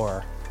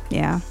floor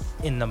Yeah.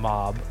 in the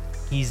mob.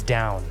 He's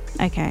down.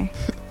 Okay.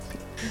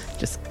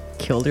 Just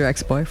killed your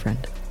ex-boyfriend.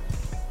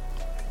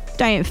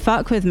 Don't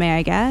fuck with me,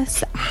 I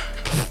guess.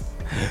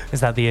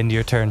 Is that the end of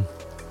your turn?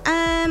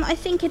 I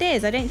think it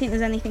is. I don't think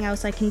there's anything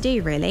else I can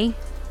do, really.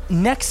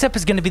 Next up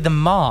is going to be the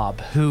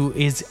mob, who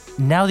is,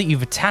 now that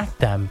you've attacked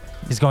them,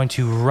 is going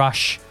to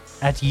rush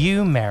at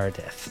you,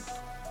 Meredith.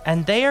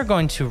 And they are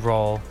going to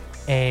roll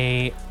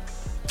a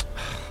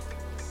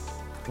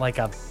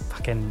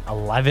fucking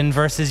 11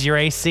 versus your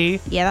AC.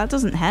 Yeah, that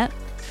doesn't hit.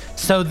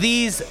 So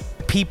these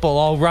people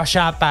all rush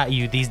up at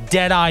you, these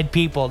dead-eyed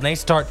people, and they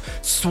start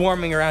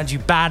swarming around you,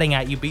 batting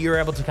at you, but you're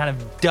able to kind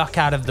of duck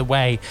out of the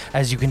way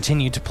as you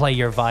continue to play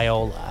your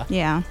viola.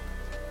 Yeah.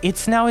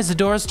 It's now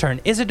Isadora's turn.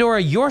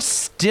 Isadora, you're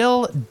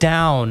still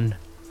down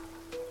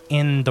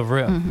in the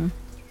room. Mm-hmm.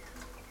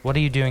 What are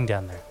you doing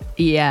down there?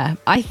 Yeah,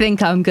 I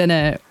think I'm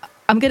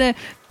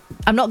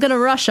not gonna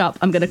rush up.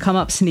 I'm gonna come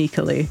up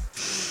sneakily.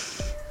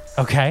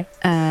 Okay.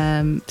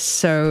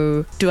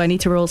 So do I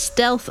need to roll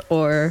stealth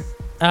or?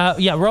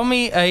 Yeah, roll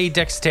me a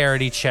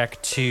dexterity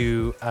check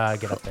to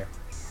get up there.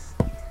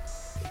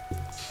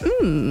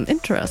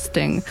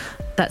 Interesting.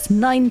 That's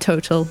 9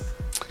 total.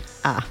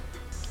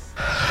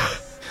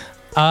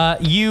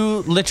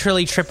 You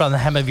literally trip on the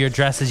hem of your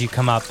dress as you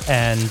come up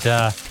and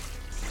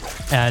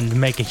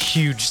make a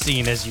huge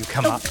scene as you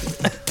come up.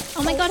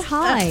 Oh my god,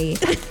 hi.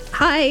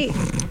 Hi.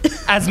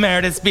 As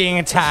Meredith's being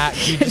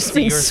attacked, you just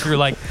see her through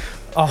like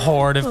a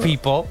horde of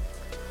people.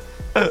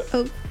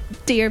 Oh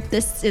dear,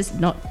 this is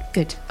not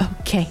good.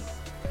 Okay.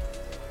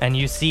 And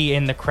you see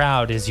in the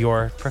crowd is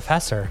your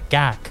professor,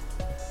 Gak,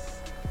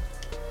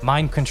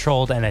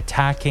 mind-controlled and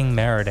attacking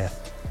Meredith.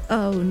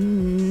 Oh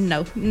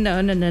no.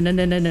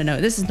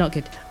 This is not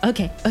good.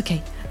 Okay.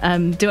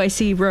 Do I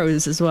see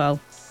Rose as well?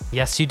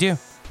 Yes, you do.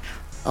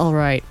 All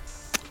right.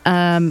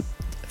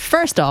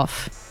 First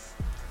off,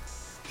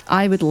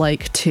 I would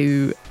like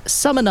to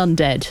summon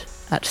undead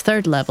at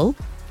 3rd level.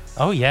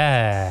 Oh,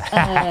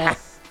 yeah.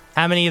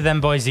 How many of them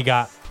boys you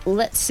got?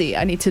 Let's see.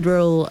 I need to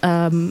roll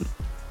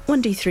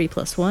 1d3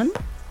 plus 1.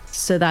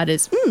 So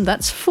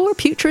that's 4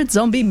 putrid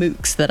zombie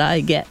mooks that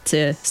I get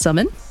to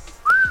summon.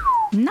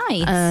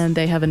 Nice. And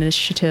they have an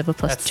initiative of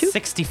plus That's 2.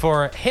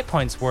 64 hit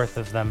points worth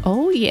of them.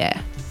 Oh,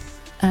 yeah.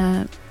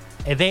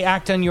 They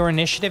act on your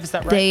initiative, is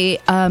that right? They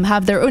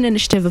have their own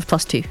initiative of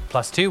plus 2.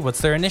 Plus 2.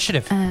 What's their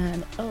initiative?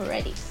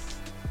 Alrighty.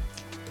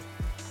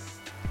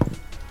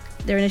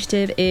 Their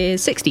initiative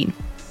is 16.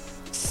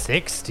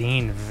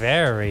 16.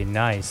 Very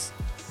nice.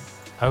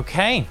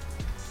 Okay.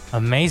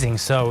 Amazing.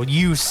 So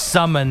you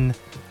summon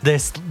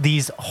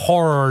these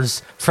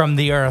horrors from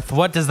the earth.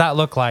 What does that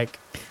look like?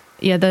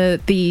 Yeah,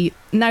 the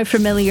now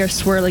familiar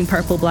swirling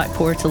purple-black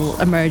portal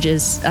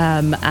emerges,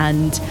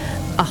 and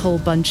a whole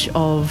bunch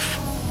of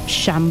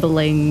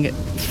shambling,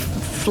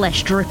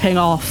 flesh dripping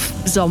off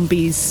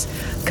zombies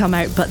come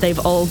out, but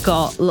they've all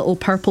got little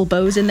purple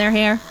bows in their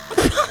hair.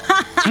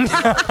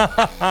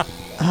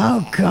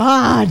 Oh,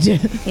 God.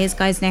 These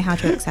guys know how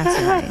to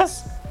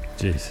accessorize.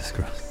 Jesus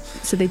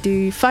Christ. So they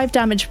do 5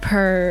 damage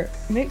per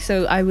mook.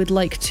 So I would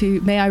like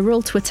to. May I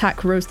roll to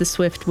attack Rose the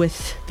Swift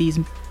with these?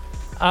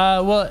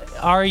 Well,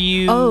 are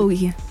you? Oh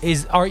yeah.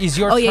 Is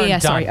your Oh turn yeah.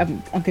 done? Sorry,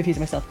 I'm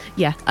confusing myself.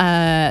 Yeah.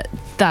 I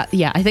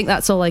think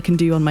that's all I can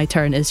do on my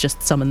turn is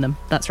just summon them.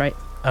 That's right.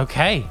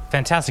 Okay,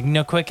 fantastic.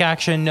 No quick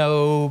action,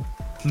 no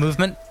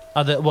movement.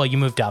 Well, you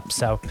moved up,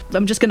 so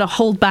I'm just gonna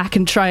hold back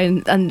and try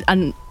and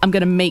I'm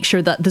gonna make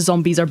sure that the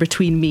zombies are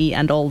between me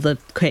and all the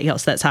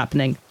chaos that's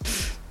happening.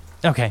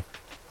 okay.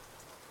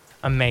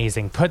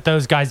 Amazing. Put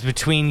those guys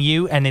between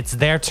you, and it's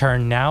their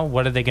turn now.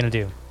 What are they gonna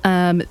do?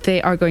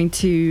 They are going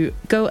to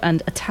go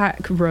and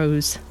attack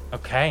Rose.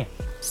 Okay.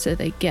 So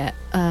they get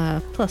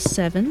plus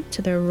 7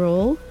 to their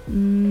roll.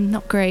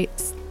 Not great.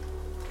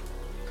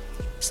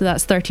 So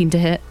that's 13 to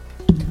hit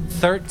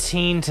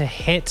 13 to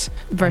hit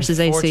versus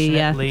AC.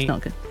 Yeah, unfortunately, it's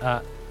not good.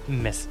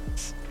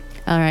 Misses.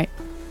 All right.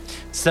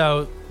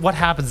 So what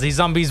happens? These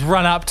zombies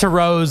run up to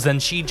Rose,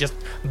 and she just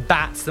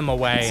bats them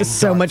away. There's just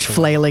so much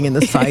flailing in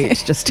the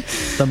sight. Just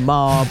the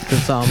mob, the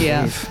zombies.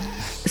 Yeah.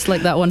 It's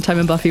like that one time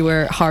in Buffy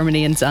where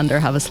Harmony and Xander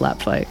have a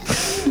slap fight.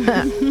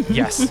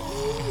 Yes.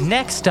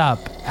 Next up,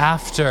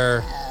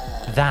 after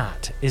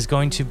that, is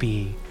going to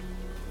be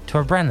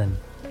Tor Brennan.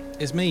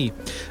 It's me.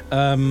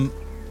 Okay,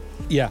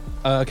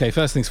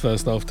 first things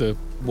first, after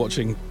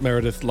watching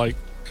Meredith,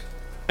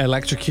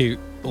 electrocute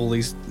all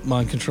these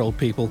mind-controlled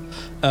people,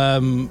 I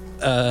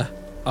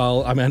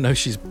know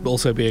she's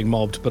also being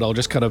mobbed, but I'll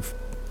just kind of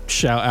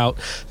shout out,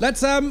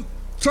 let's,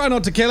 try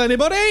not to kill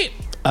anybody!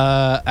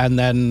 And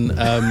then,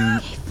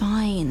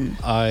 Fine.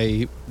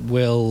 I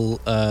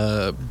will,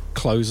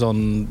 close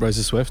on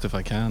Rosa Swift if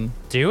I can.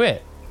 Do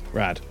it.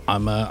 Rad.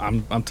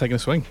 I'm taking a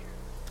swing,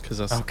 because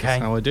that's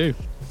how I do.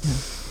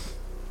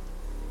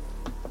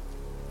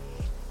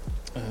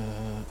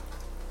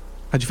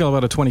 How'd you feel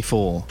about a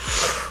 24?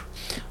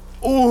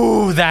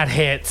 Ooh, that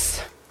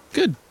hits.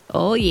 Good.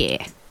 Oh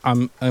yeah.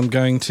 I'm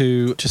going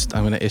to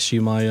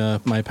issue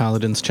my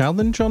Paladin's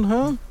challenge on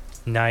her.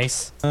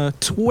 Nice.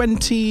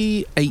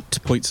 28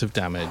 points of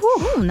damage.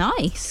 Ooh,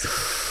 nice.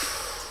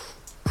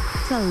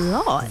 That's a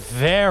lot.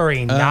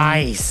 Very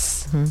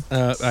nice.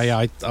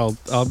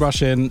 I'll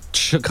rush in,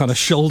 kind of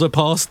shoulder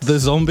past the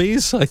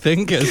zombies, I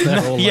think, as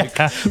they're all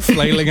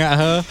flailing at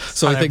her.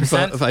 So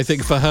 100%. I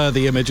think for her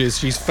the image is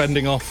she's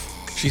fending off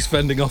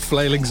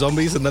flailing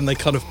zombies, and then they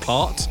kind of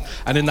part,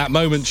 and in that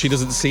moment she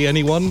doesn't see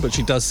anyone, but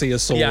she does see a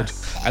sword,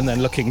 and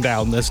then looking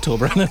down there's Tor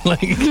Brennan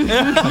coming in.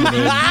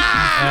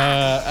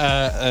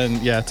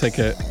 And take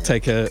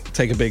a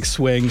big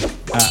swing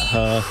at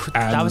her.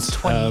 And, that was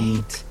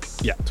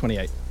 28.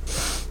 28.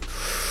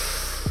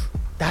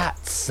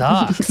 That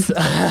sucks.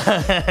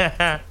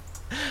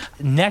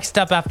 Next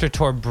up after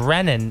Tor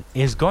Brennan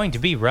is going to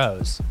be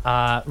Rose.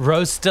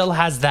 Rose still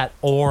has that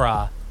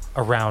aura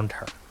around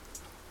her.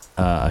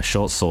 A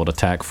short sword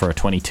attack for a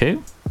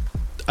 22.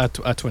 A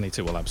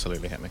 22 will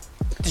absolutely hit me.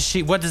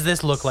 What does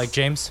this look like,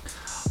 James?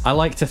 I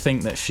like to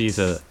think that she's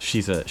a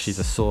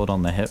sword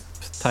on the hip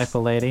type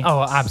of lady.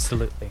 Oh,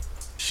 absolutely.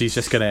 she's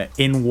just gonna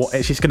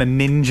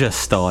ninja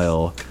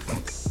style,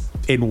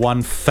 in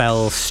one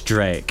fell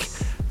stroke,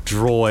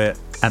 draw it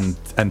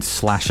and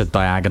slash a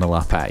diagonal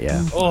up at you.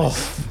 Oh,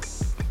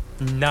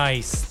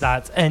 nice.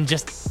 And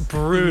just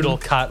brutal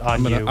cut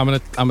on you. I'm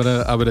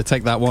gonna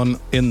take that one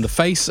in the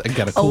face and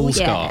get a cool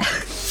scar.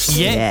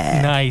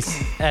 Yeah.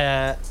 Nice.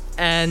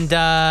 And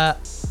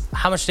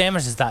how much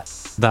damage is that?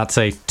 That's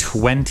a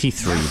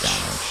 23 damage.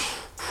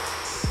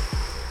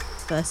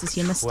 Versus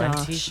your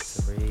moustache.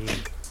 23.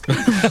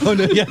 Oh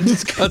no! Yeah,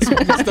 just cuts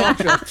my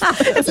moustache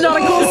off. It's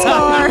not a cool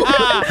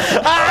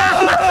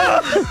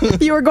scar.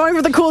 You were going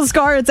for the cool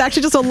scar. It's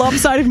actually just a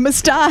lopsided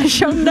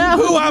mustache. Oh no!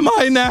 Who am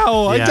I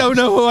now? I don't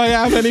know who I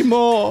am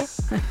anymore.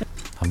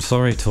 I'm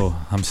sorry, Tor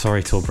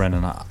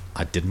Brennan.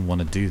 I didn't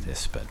want to do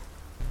this, but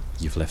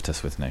you've left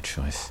us with no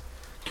choice.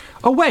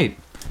 Oh wait,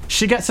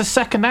 she gets a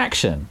second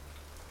action.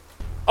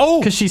 Oh,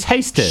 because she's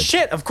hasted.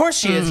 Shit! Of course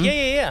she is.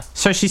 Yeah.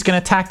 So she's gonna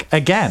attack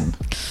again.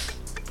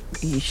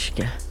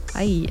 Ishka.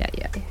 Ay.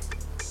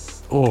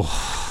 Oh.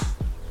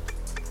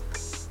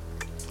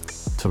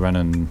 To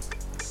Renan,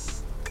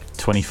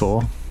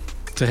 24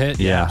 to hit.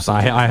 Yeah, so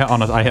I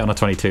hit on a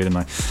 22, didn't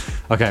I?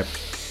 Okay.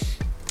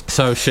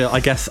 So I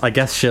guess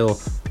she'll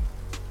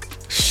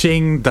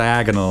shing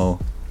diagonal,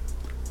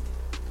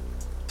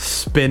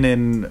 spin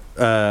in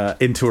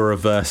into a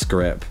reverse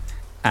grip,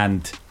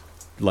 and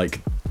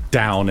like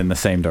down in the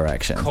same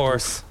direction. Of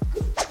course.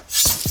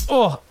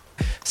 Oh.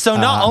 So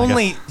not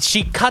only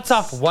she cuts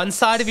off one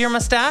side of your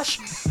mustache,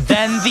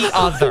 then the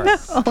other.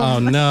 Oh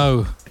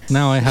no.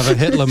 Now I have a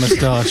Hitler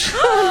mustache.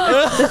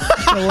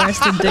 The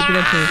worst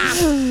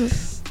indignity.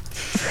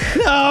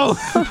 No!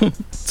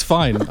 It's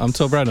fine. I'm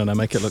Tor Brennan. I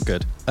make it look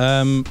good.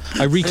 I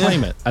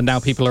reclaim it, and now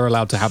people are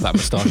allowed to have that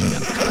mustache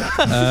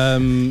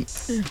again.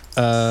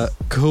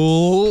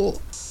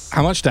 Cool.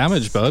 How much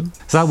damage, bud?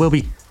 So that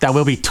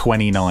will be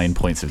 29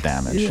 points of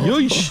damage.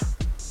 Yeesh.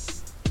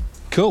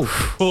 Cool.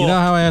 You know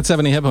how I had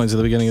 70 hit points at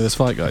the beginning of this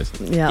fight, guys?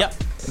 Yeah. Yep.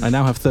 I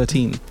now have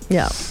 13.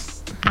 Yeah.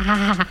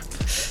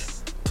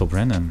 Tor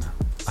Brennan,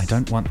 I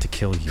don't want to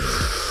kill you.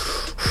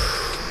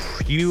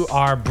 You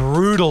are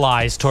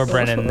brutalized, Tor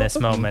Brennan, in this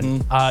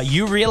moment.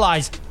 You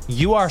realize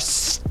you were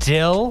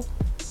still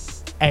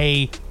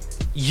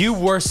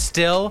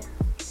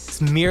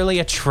merely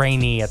a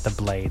trainee at the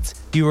Blades.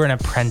 You were an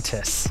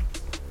apprentice.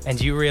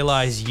 And you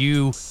realize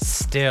you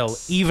still,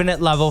 even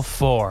at level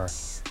 4,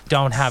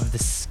 don't have the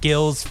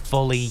skills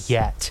fully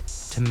yet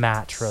to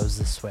match Rose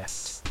the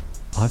Swift.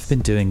 I've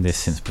been doing this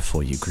since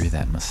before you grew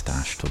that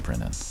mustache, Tor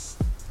Brennan.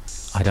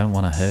 I don't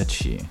want to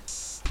hurt you.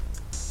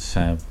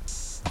 So,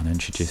 why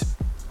don't you just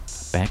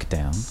back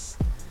down,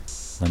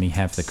 let me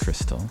have the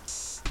crystal,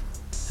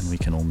 and we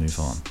can all move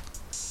on.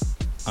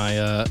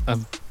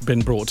 I've been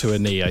brought to a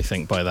knee, I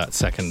think, by that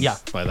second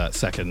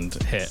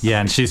hit.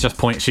 Yeah, and she's just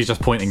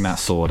pointing that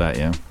sword at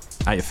you.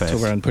 At your face. Tor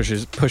Brennan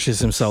pushes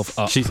himself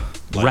up. She's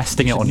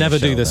resting it on your never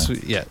do shoulder. this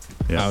yet.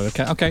 Yeah. Oh,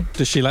 okay.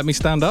 Does she let me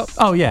stand up?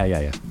 Oh,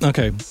 yeah.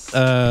 Okay.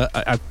 Tor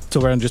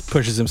Brennan just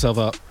pushes himself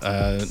up,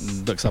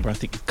 looks up, and I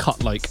think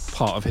cut like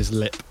part of his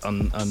lip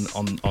on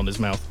his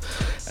mouth,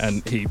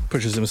 and he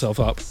pushes himself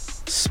up,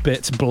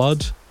 spits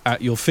blood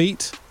at your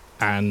feet,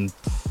 and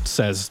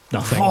says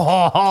nothing.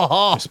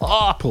 Just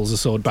pulls the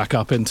sword back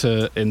up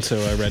into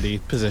a ready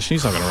position.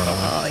 He's not going to run away.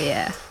 Oh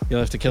yeah.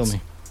 You'll have to kill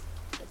me.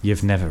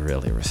 You've never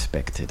really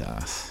respected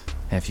us,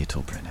 have you,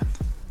 Tor Brennan?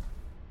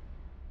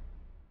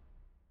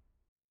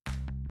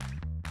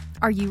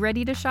 Are you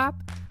ready to shop?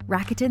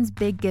 Rakuten's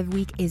Big Give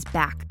Week is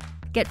back.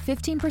 Get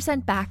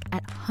 15% back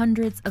at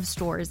hundreds of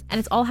stores, and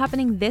it's all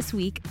happening this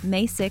week,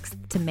 May 6th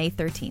to May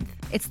 13th.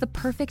 It's the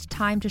perfect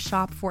time to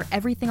shop for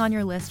everything on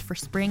your list for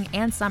spring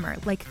and summer,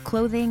 like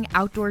clothing,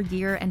 outdoor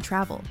gear, and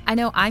travel. I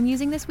know I'm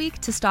using this week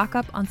to stock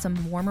up on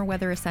some warmer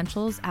weather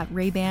essentials at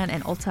Ray-Ban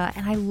and Ulta,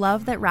 and I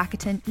love that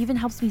Rakuten even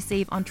helps me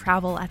save on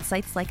travel at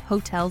sites like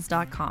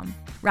Hotels.com.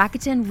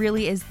 Rakuten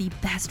really is the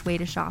best way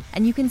to shop,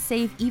 and you can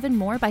save even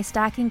more by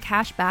stacking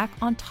cash back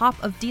on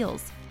top of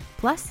deals.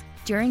 Plus,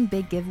 during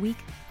Big Give Week,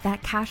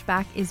 that cash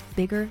back is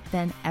bigger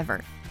than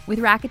ever. With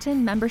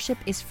Rakuten, membership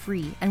is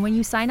free, and when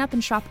you sign up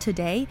and shop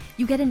today,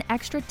 you get an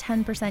extra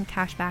 10%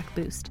 cash back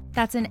boost.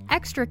 That's an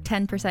extra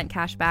 10%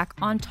 cash back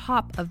on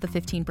top of the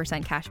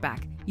 15% cash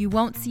back. You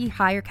won't see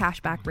higher cash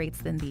back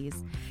rates than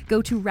these.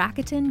 Go to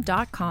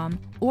Rakuten.com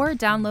or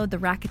download the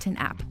Rakuten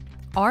app.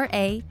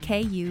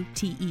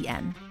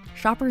 Rakuten.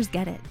 Shoppers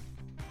get it.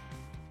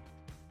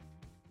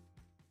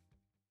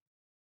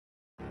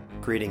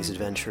 Greetings,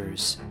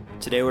 adventurers.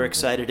 Today we're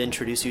excited to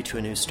introduce you to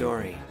a new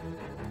story,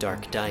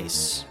 Dark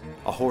Dice,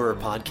 a horror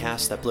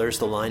podcast that blurs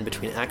the line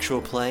between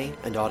actual play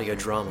and audio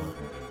drama,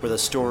 where the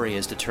story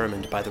is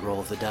determined by the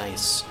roll of the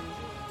dice.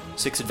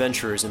 6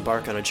 adventurers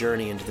embark on a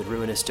journey into the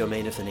ruinous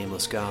domain of the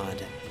Nameless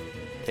God.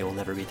 They will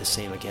never be the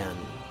same again.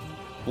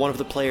 One of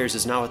the players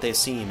is not what they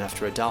seem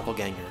after a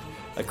doppelganger,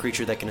 a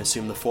creature that can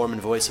assume the form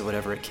and voice of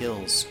whatever it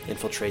kills,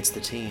 infiltrates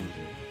the team.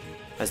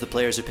 As the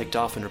players are picked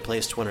off and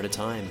replaced one at a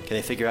time, can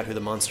they figure out who the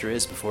monster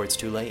is before it's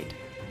too late?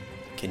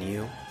 Can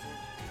you?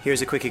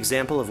 Here's a quick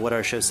example of what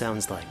our show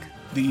sounds like.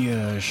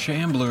 The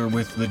shambler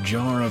with the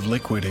jar of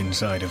liquid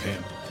inside of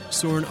him.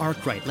 Soren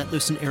Arkwright let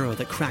loose an arrow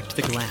that cracked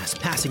the glass,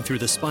 passing through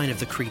the spine of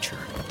the creature.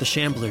 The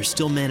shambler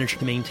still managed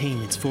to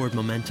maintain its forward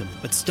momentum,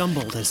 but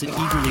stumbled as it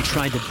eagerly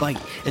tried to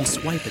bite and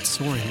swipe at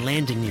Soren,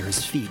 landing near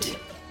his feet.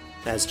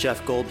 As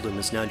Jeff Goldblum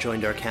has now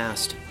joined our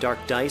cast, Dark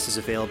Dice is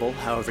available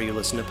however you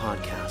listen to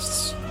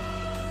podcasts.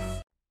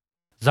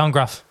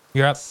 Zongroff,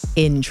 you're up.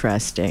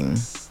 Interesting.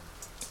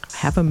 I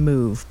have a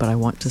move, but I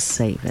want to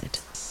save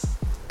it.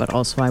 But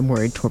also I'm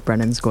worried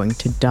Torbrennan's going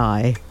to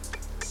die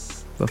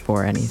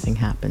before anything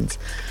happens.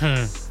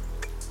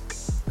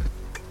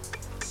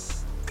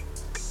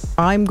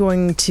 I'm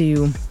going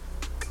to...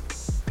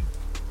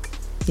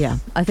 Yeah,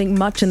 I think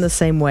much in the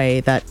same way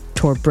that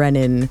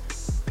Torbrennan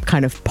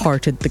kind of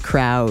parted the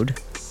crowd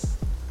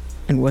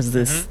and was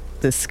this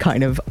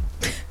kind of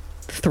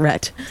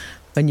threat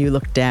when you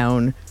look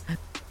down.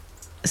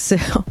 So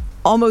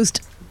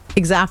almost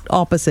exact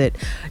opposite,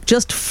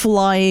 just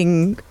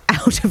flying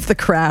out of the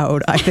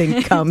crowd, I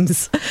think,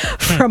 comes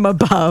from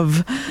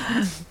above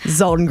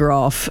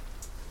Zongroff,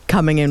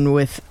 coming in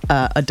with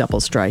a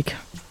double strike.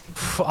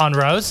 On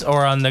Rose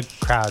or on the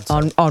crowd?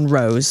 On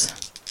Rose.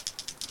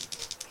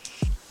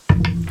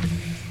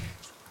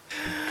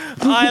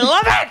 I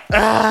love it!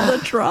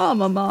 The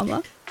drama,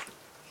 mama.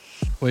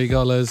 Where you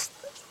got, Liz?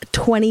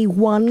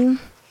 21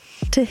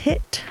 to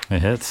hit.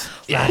 It hits.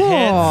 Yeah,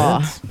 Oh.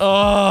 it hits.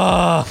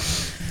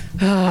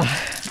 Oh.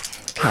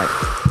 Okay.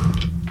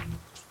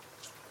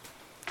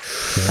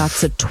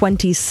 That's a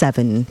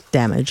 27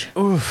 damage.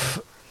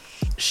 Oof.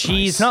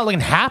 She's not looking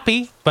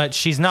happy, but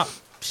she's not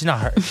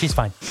hurt. She's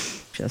fine.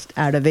 Just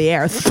out of the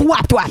air.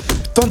 Thwap,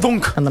 thwap. Dunk,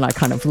 dunk. And then I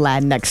kind of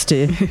land next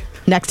to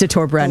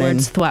Torbrennan.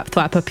 Words thwap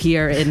thwap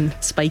appear in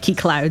spiky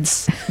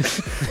clouds.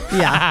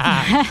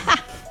 Yeah.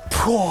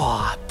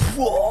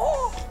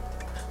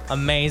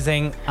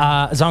 Amazing.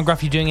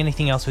 Zongroff, you doing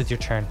anything else with your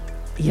turn?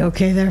 You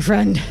okay there,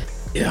 friend?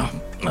 Yeah,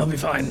 I'll be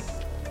fine.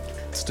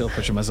 Still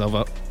pushing myself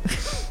up.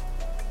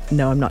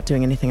 No, I'm not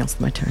doing anything else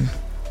with my turn.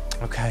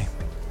 Okay.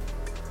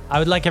 I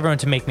would like everyone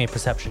to make me a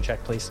perception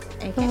check, please.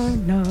 Oh,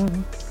 no.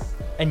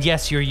 And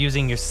yes, you're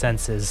using your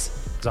senses,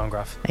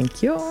 Zongroff.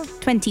 Thank you.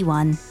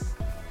 21.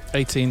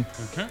 18.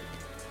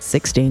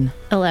 16.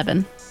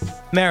 11.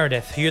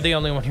 Meredith, you're the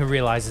only one who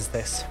realizes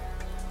this.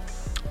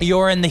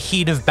 You're in the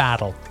heat of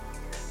battle,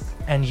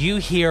 and you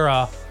hear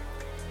a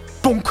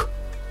bunk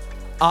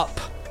up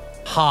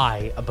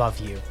high above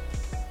you,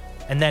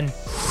 and then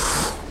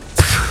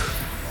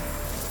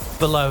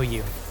below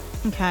you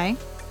Okay.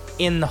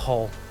 in the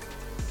hole.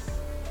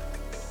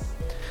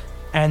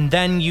 And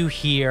then you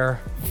hear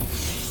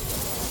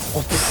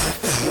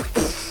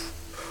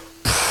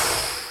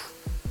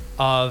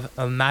of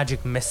a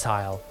magic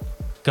missile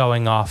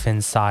going off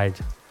inside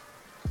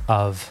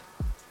of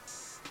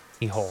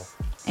the hole.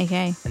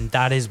 Okay. And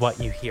that is what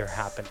you hear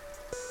happen.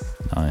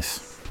 Nice.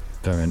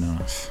 Very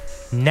nice.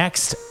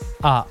 Next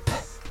up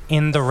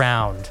in the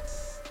round,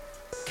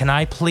 can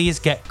I please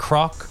get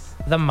Croc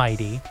the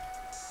Mighty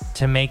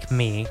to make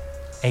me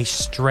a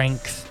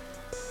strength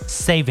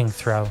saving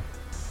throw?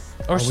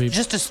 Or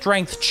just a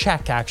strength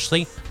check,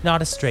 actually,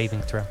 not a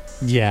saving throw.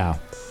 Yeah.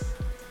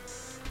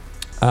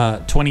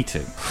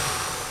 22.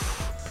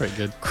 Pretty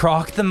good.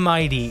 Croc the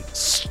Mighty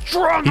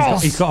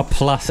struggles. He's got a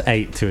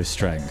 +8 to his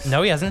strength.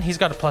 No, he hasn't. He's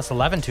got a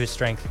 +11 to his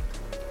strength.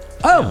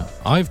 Oh!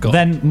 I've got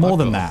Then more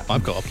than that.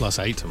 I've got a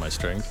 +8 to my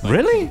strength.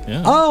 Really?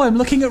 Yeah. Oh, I'm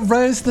looking at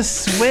Rose the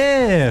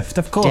Swift.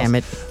 Of course. Damn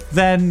it.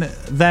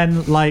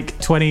 Then like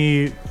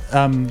 20.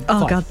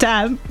 Oh, god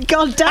damn.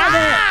 God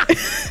damn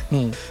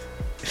it.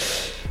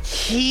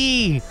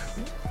 He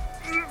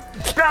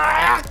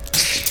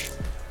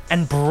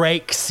and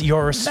breaks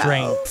your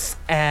restraints,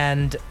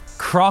 and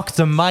Croc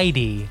the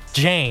Mighty,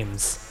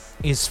 James,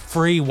 is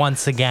free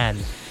once again.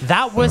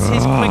 That was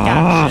his quick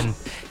action.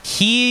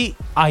 He,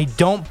 I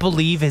don't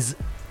believe, is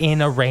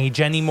in a rage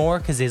anymore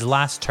because his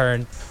last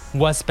turn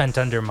was spent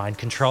under mind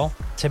control.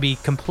 To be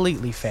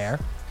completely fair,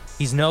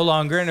 he's no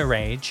longer in a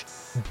rage,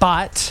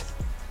 but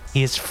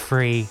he is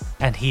free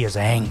and he is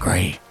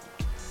angry.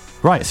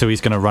 Right, so he's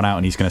going to run out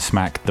and he's going to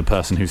smack the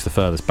person who's the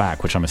furthest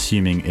back, which I'm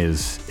assuming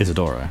is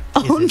Isadora.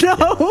 Oh,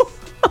 no.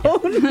 Oh,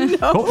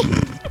 no. Cool.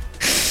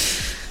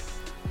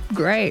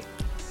 Great.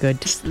 Good.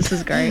 This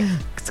is great.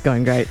 It's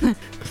going great.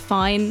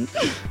 Fine.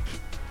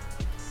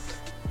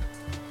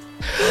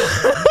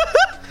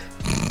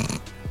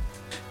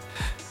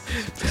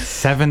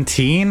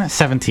 Seventeen.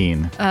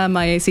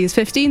 My AC is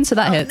 15, so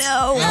that hits.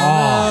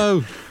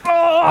 Oh,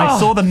 I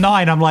saw the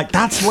 9. I'm like,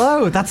 that's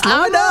low. That's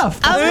low enough.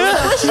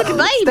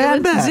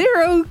 Stand back.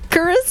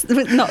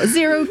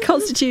 Zero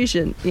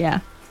constitution.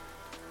 Yeah.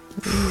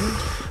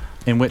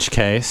 In which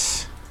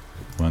case,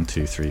 1,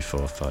 2, 3,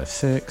 4, 5,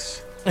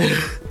 6.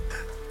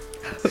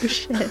 Oh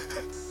shit.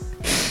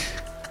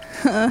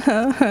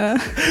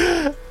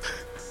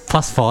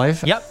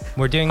 +5. Yep,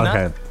 we're doing that.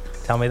 Okay.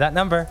 Tell me that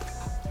number.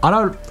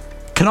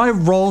 Can I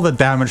roll the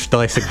damage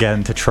dice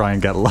again to try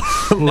and get lower?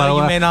 No,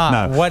 you may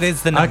not. No. What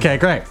is the number? Okay,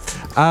 great.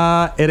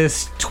 It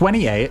is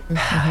 28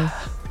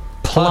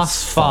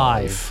 plus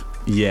 5.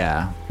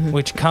 Yeah.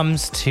 which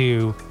comes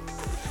to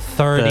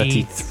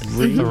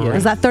 33.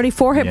 Is that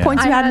 34 hit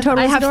points you had in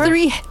total? I have Isidore?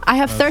 3. I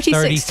have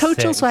 36 total,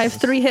 36. so I have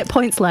 3 hit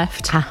points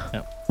left.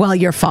 Well,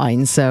 you're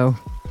fine, so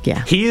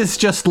yeah. He is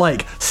just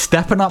like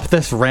stepping up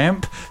this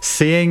ramp,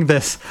 seeing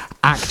this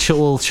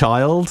actual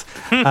child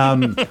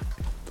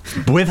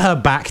with her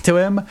back to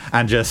him,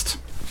 and just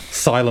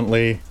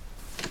silently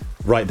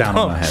right down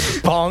on her head.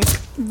 Bonk.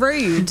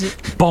 Rude.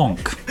 Bonk.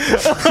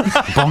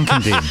 Bonk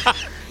indeed.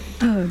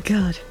 Oh,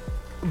 God.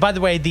 By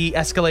the way, the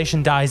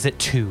escalation dies at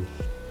 2.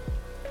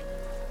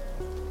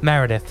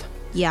 Meredith,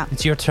 Yeah.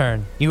 it's your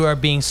turn. You are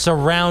being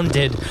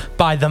surrounded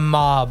by the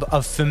mob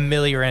of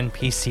familiar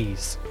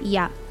NPCs.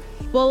 Yeah.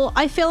 Well,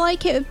 I feel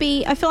like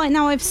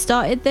now I've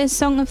started this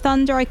Song of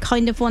Thunder, I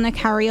kind of want to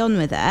carry on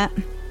with it.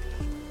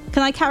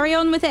 Can I carry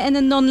on with it in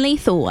a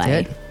non-lethal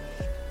way? Good.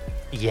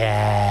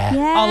 Yeah.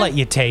 Yeah. I'll let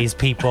you tase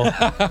people.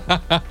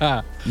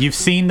 You've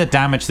seen the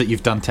damage that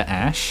you've done to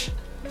Ash,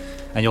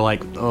 and you're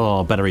like,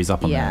 oh, better ease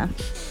up on Yeah.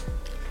 that.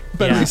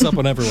 Better Yeah. ease up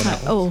on everyone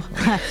else. Oh,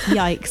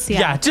 yikes. Yeah.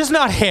 Yeah. Just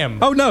not him.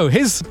 Oh no,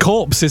 his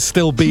corpse is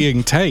still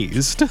being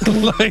tased.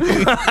 Like,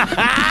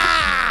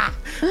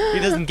 He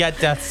doesn't get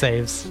death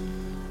saves.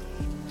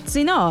 Does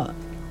he not?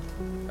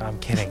 I'm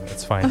kidding.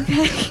 It's fine.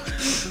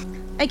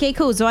 Okay,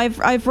 cool. So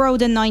I've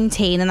rolled a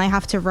 19 and I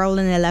have to roll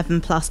an 11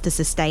 plus to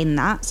sustain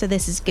that. So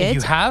this is good.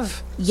 You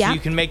have? Yeah. So you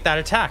can make that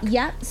attack.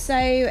 Yeah, so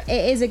it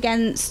is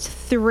against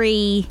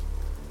 3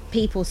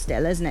 people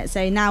still, isn't it?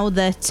 So now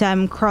that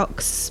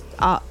Croc's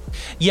up.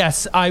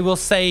 Yes, I will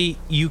say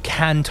you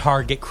can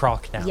target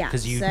Croc now. Yeah,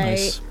 Because you.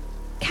 so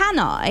can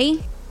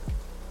I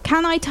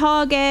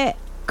target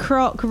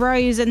Croc,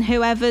 Rose, and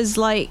whoever's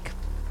like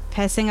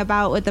pissing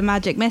about with the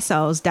magic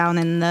missiles down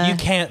in the... You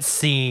can't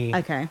see.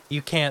 Okay.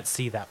 You can't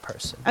see that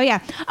person. Oh yeah.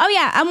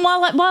 And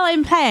while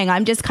I'm playing,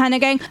 I'm just kind of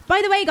going,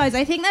 by the way, guys,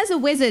 I think there's a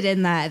wizard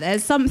in there.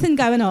 There's something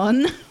going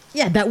on.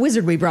 Yeah, that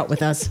wizard we brought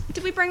with us.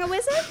 Did we bring a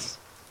wizard? Was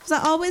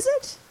that our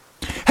wizard?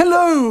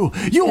 Hello!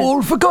 You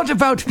all forgot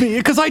about me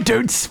because I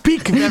don't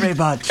speak very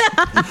much.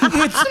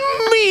 It's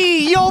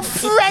me, your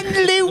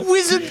friendly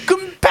wizard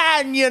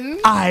companion.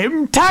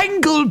 I'm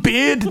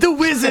Tanglebeard the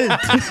wizard.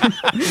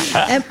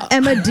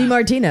 Emma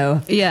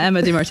DiMartino. Yeah,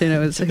 Emma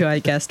DiMartino is who I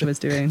guessed was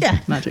doing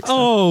magic stuff.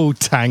 oh,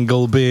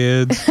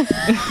 Tanglebeard.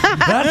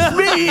 That's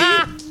me.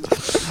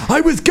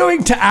 I was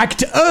going to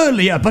act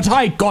earlier, but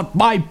I got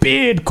my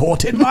beard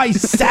caught in my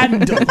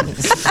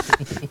sandals.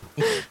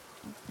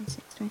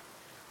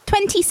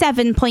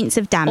 27 points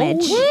of damage.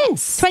 Oh,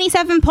 yes.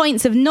 27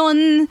 points of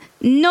non-lethal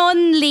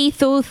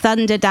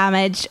thunder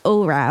damage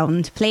all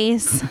round,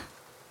 please.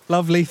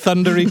 Lovely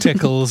thundery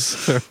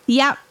tickles.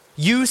 Yep.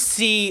 You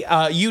see,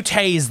 you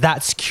tase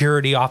that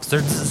security officer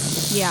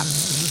Yep.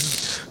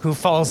 who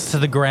falls to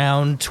the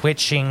ground,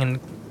 twitching and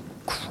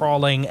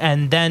crawling,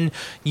 and then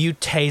you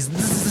tase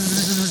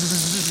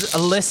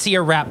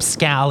Alicia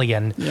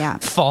Rapscallion. Yeah.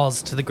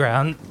 Falls to the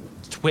ground,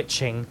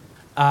 twitching.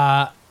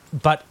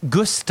 But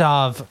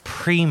Gustav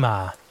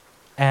Prima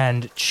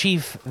and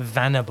Chief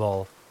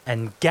Venable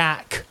and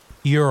Gak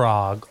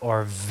Urog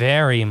are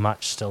very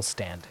much still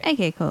standing.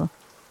 Okay, cool.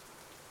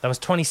 That was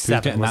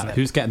 27, wasn't it?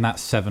 Who's getting that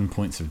 7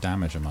 points of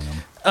damage among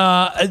them?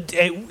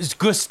 It was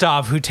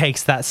Gustav who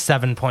takes that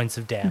 7 points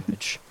of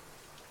damage.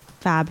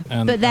 Fab.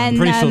 And But then...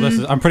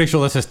 I'm pretty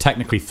sure this is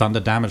technically thunder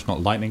damage,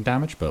 not lightning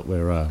damage, but we've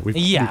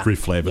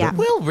reflavored Yeah. it.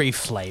 We'll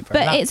reflavor. But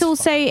that's it's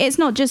also, it's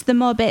not just the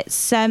mob,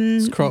 it's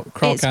Croc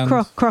and-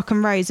 Croc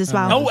and Rose as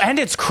well. Oh, and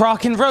it's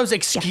Croc and Rose,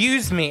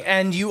 excuse me.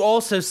 And you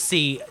also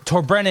see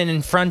Torbrennan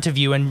in front of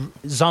you and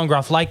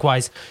Zongroff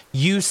likewise.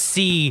 You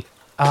see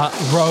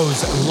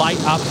Rose light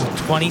up with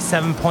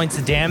 27 points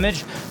of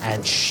damage,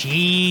 and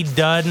she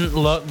doesn't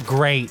look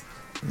great.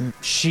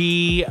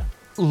 She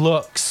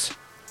looks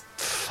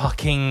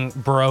fucking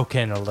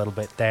broken a little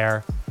bit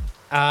there.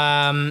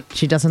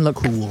 She doesn't look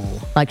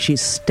like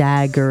she's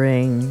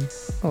staggering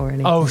or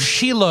anything. Oh,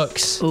 she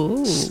looks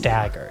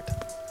staggered.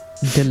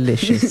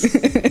 Delicious.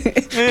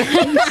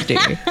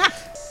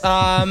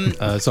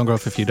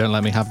 Zongroff, if you don't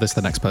let me have this,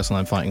 the next person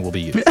I'm fighting will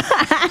be you.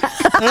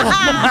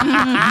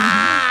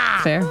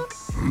 Fair.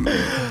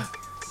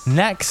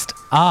 Next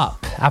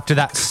up, after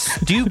that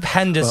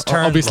stupendous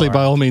turn, Obviously, Laura.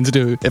 by all means,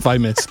 do if I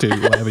miss, do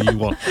whatever you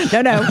want.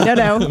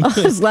 No.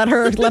 Just let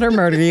her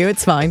murder you.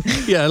 It's fine.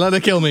 Yeah, let her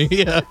kill me.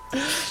 Yeah.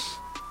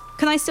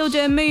 Can I still do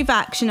a move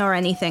action or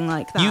anything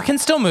like that? You can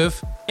still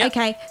move. Yep.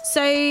 Okay,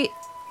 so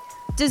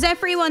does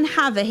everyone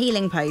have a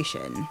healing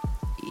potion?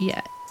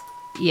 Yeah.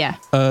 Yeah.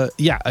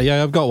 Yeah,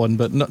 I've got one,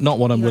 but not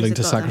one I'm You willing guys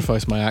to have got one.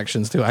 sacrifice my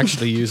actions to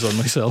actually use on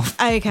myself.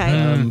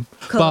 Okay,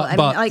 cool. But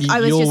I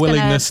was your just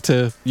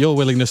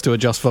willingness to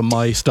adjust for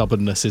my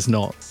stubbornness is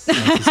not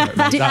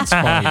necessary. That's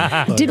fine.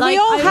 Like, Did Like, we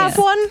all I- have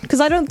one?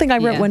 Because I don't think I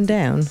wrote Yeah. one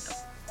down.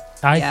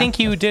 I Yeah. think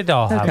you did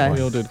all have Okay. one.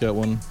 we all did get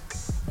one.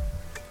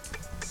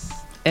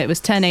 It was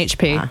 10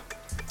 HP.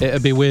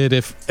 It'd be weird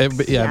if it'd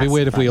be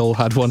weird if we all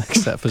had one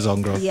except for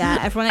Zongrov. Yeah,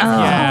 everyone else.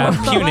 Yeah, has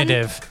got one.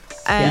 punitive.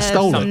 You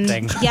stole it.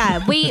 Something.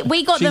 Yeah,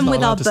 we got She's them not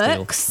with our allowed to steal.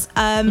 books.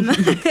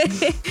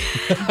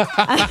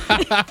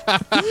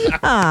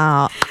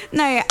 Oh,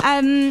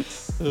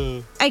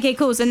 Okay,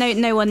 cool. So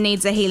no one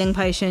needs a healing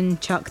potion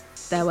chucked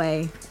their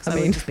way. So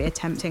it would just be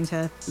attempting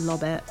to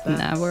lob it. But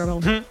Nah, we're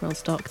all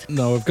stocked.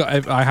 No,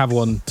 I have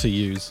one to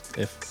use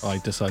if I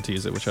decide to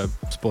use it, which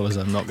spoilers,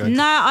 I'm not going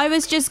no, to. I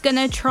was just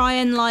gonna try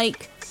and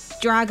like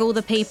drag all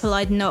the people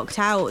I'd knocked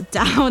out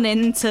down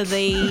into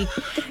the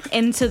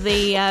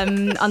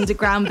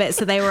underground bit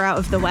so they were out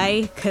of the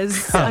way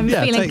because I'm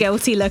feeling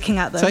guilty looking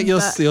at them. Take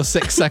your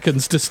 6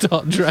 seconds to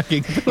start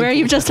dragging. Where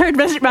you've just heard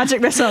magic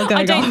missile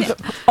going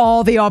off.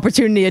 all the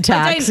opportunity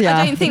attacks.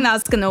 I don't think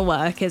that's gonna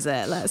work, is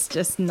it? Let's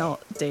just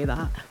not do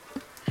that.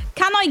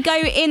 Can I go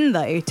in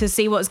though to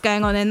see what's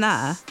going on in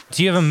there?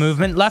 Do you have a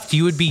movement left?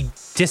 You would be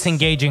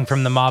disengaging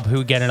from the mob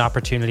who get an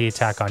opportunity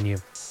attack on you.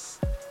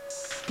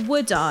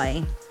 Would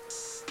I?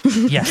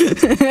 Yes.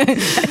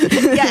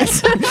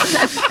 Yes.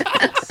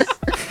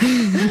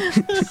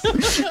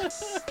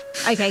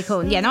 Okay,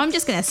 cool. Yeah, no, I'm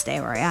just gonna stay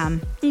where I am.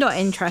 Not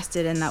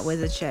interested in that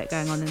wizard shit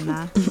going on in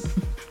there.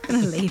 I'm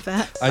gonna leave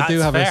it. I do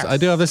That's have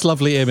fair. this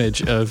lovely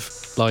image of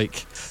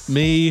like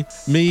me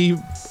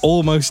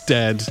almost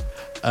dead.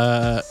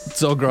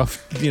 Zogroff,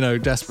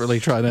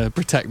 desperately trying to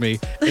protect me.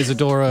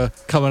 Isadora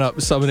coming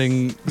up,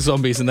 summoning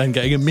zombies, and then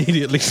getting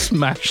immediately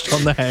smashed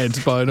on the head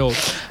by an orc.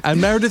 And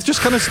Meredith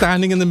just kind of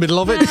standing in the middle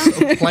of it,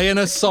 sort of playing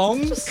a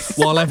song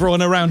while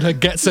everyone around her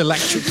gets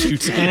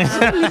electrocuted.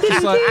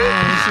 It's like,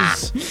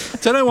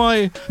 don't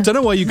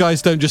know why you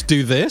guys don't just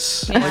do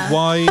this. Like,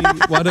 why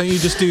don't you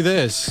just do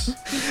this?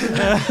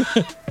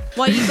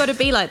 Why you gotta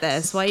be like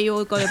this? Why you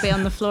all gotta be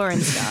on the floor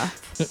and stuff?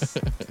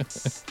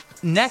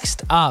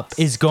 Next up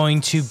is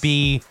going to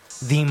be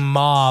the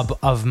mob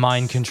of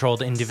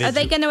mind-controlled individuals. Are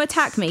they going to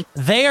attack me?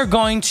 They are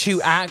going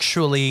to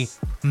actually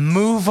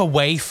move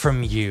away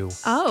from you.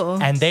 Oh.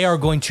 And they are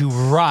going to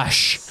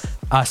rush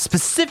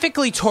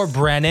specifically toward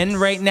Brennan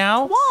right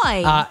now.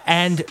 Why?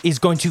 And is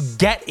going to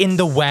get in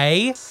the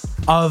way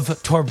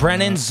of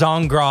Torbrennan,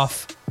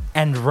 Zongroff,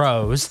 and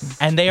Rose.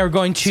 And they are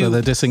going to... So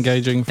they're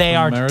disengaging from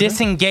Meredith?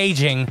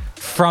 Disengaging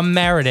from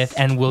Meredith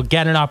and will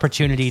get an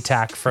opportunity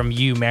attack from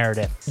you,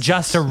 Meredith.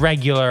 Just a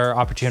regular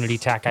opportunity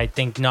attack, I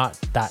think, not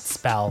that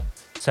spell.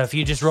 So if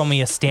you just roll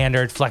me a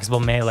standard flexible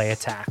melee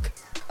attack.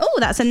 Oh,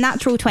 that's a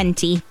natural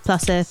 20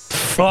 plus a...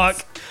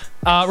 Fuck.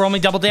 Roll me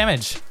double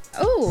damage.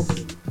 Oh.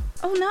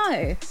 Oh,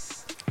 no.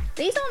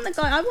 These aren't the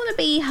guys... I want to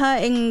be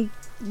hurting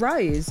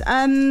Rose.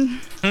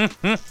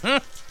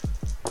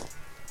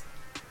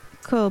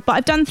 Cool. But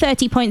I've done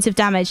 30 points of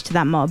damage to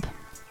that mob.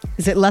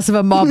 is it less of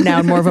a mob now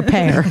and more of a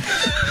pair?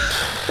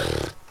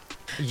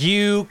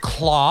 You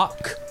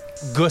clock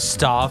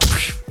Gustav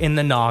in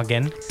the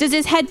noggin. Does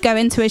his head go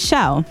into his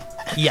shell?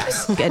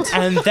 Yes. Good.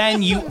 And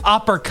then you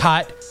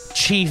uppercut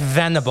Chief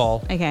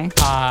Venable. Okay.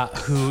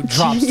 Who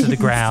drops to the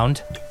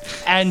ground.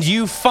 And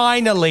you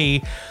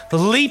finally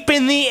leap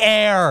in the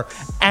air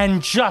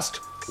and just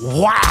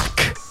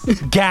whack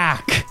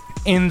Gak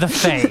in the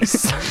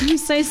face. I'm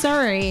so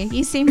sorry.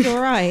 You seemed all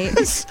right.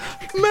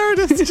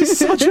 Meredith's just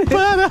such a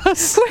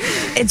badass.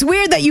 It's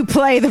weird that you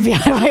play the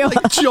Viola.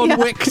 Like John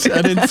Wicked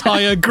an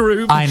entire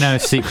group. I know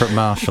secret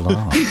martial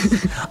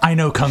arts. I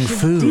know kung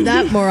fu. Do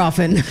that more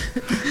often.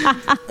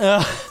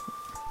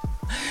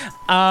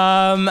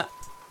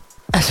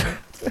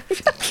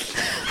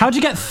 How'd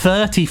you get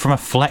 30 from a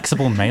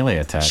flexible melee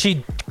attack?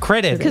 She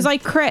critted. Because I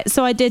crit,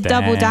 so I did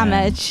double Damn.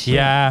 damage.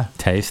 Yeah.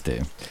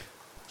 Tasty.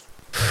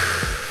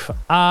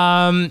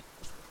 And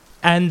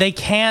they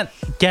can't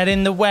get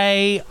in the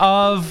way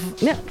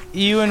of Yeah.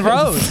 you and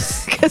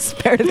Rose. Because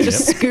Meredith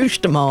just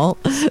scooshed them all.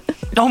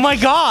 Oh my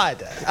god.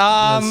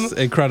 That's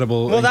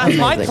incredible. Well, that's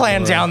my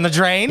plan down the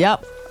drain.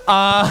 Yep.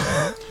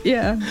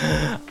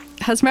 Yeah.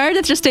 Has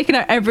Meredith just taken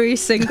out every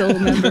single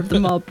member of the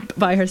mob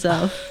by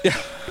herself?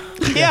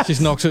 Yeah. She's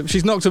knocked him.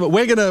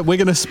 We're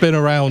gonna spin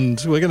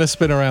around. We're gonna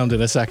spin around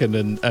in a second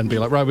and be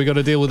like, right, we got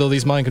to deal with all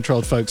these mind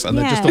controlled folks, and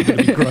they're just all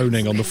gonna be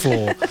groaning on the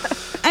floor.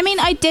 I mean,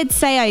 I did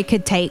say I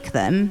could take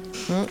them.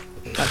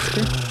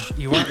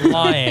 You weren't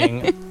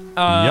lying.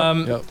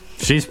 Yep.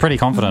 She's pretty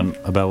confident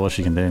about what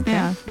she can do.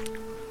 Yeah.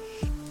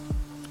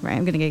 Right,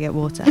 I'm gonna go get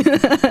water.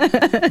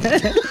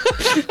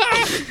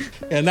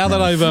 Yeah. Now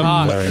that I've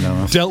Very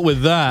nice. dealt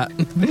with that,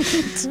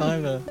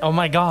 time to... Oh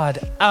my god.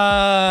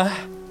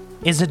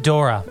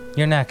 Isadora,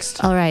 you're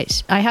next. All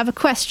right. I have a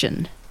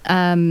question.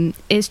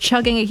 Is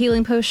chugging a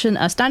healing potion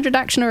a standard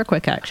action or a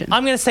quick action?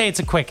 I'm going to say it's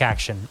a quick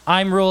action.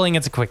 I'm ruling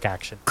it's a quick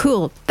action.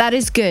 Cool. That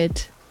is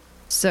good.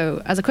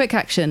 So, as a quick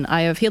action,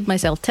 I have healed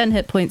myself 10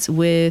 hit points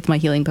with my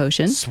healing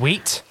potion.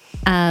 Sweet.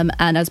 And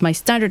as my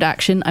standard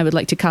action, I would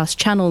like to cast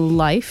Channel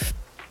Life.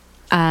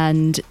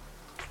 And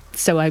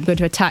so I'm going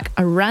to attack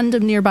a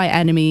random nearby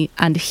enemy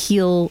and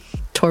heal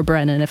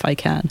Torbrennan if I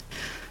can.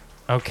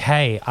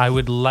 Okay, I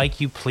would like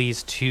you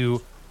please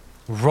to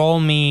roll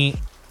me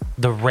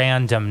the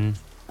random.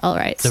 All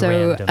right. The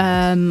So,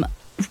 randomness.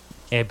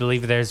 I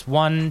believe there's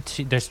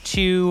there's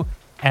two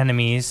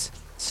enemies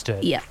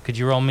stood. Yeah. Could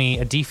you roll me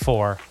a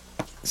d4?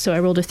 so I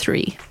rolled a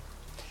 3.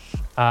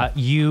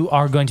 You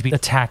are going to be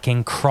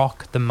attacking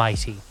Croc the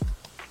Mighty.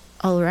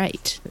 All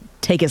right.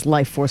 Take his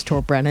life force,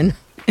 Tor Brennan.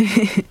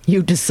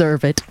 You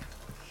deserve it.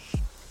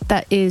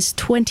 That is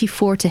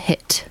 24 to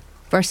hit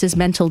versus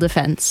mental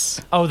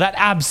defense. Oh, that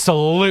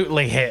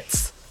absolutely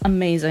hits.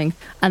 Amazing.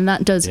 And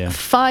that does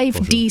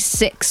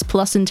 5d6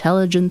 plus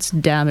intelligence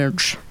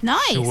damage.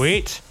 Nice.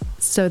 Sweet.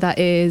 So that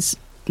is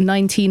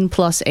 19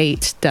 plus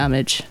 8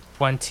 damage.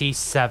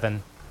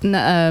 27.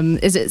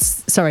 Is it?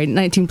 Sorry,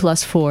 19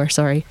 plus 4.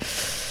 Sorry.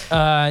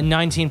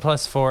 19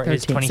 plus 4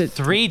 is 13, so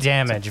 23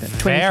 damage.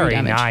 23 Very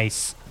damage.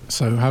 nice.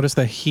 So how does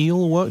the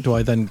heal work? Do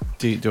I then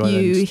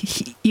You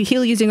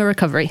heal using a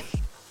recovery.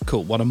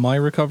 Cool. One of my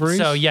recoveries?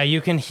 So yeah, you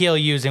can heal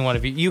using one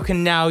of you. You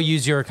can now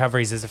use your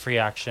recoveries as a free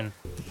action.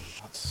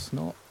 That's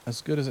not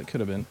as good as it could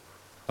have been.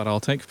 But I'll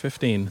take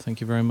 15. Thank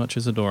you very much,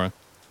 Isadora.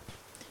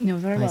 You're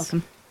very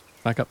welcome.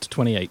 Back up to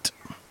 28.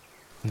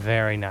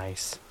 Very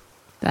nice.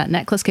 That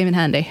necklace came in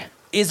handy.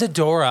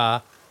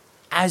 Isadora,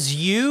 as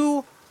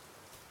you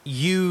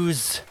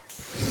use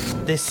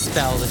this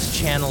spell, this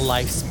channel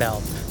life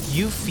spell,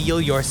 you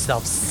feel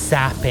yourself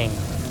sapping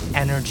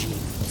energy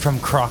from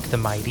Croc the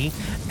Mighty,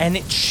 and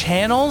it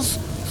channels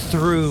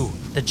through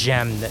the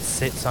gem that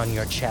sits on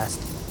your chest,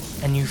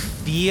 and you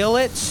feel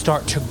it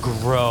start to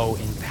grow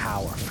in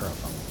power for a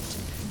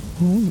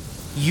moment.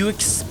 You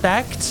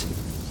expect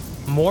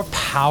more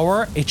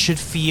power, it should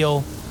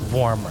feel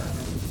warmer,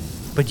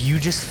 but you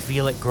just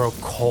feel it grow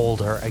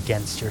colder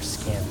against your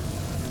skin.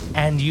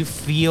 And you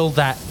feel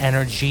that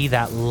energy,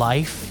 that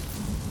life,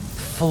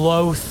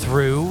 flow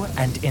through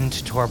and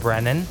into Tor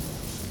Brennan.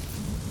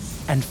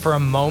 And for a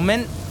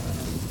moment,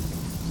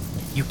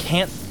 you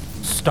can't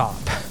stop.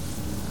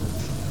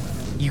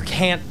 You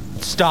can't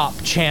stop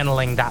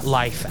channeling that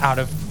life out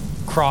of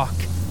Croc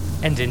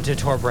and into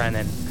Tor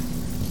Brennan.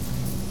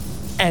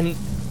 And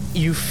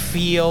you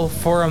feel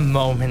for a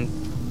moment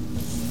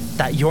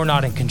that you're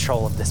not in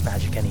control of this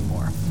magic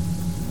anymore.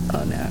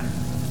 Oh no.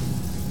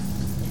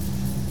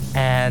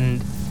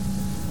 And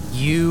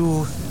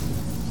you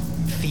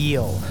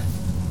feel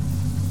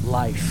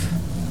life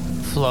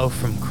flow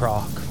from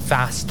Croc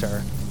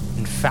faster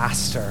and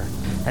faster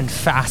and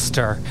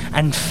faster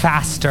and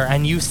faster,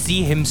 and you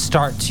see him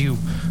start to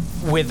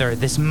wither,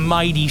 this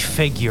mighty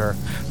figure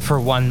for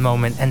one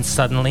moment, and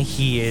suddenly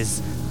he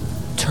is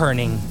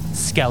turning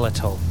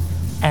skeletal.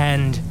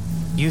 And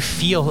you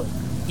feel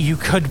you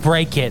could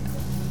break it.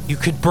 You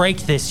could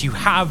break this. You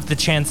have the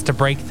chance to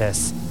break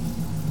this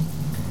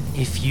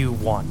if you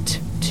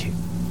want to.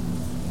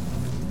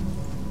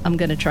 I'm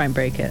gonna try and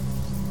break it.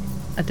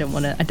 I don't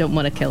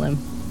wanna kill him.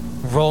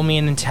 Roll me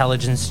an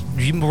intelligence.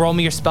 You roll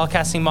me your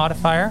spellcasting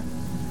modifier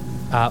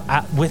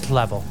with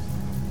level.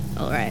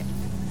 All right.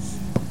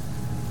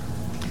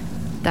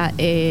 That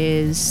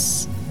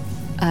is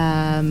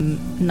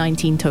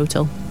 19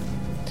 total.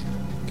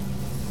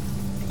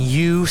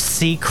 You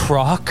see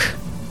Croc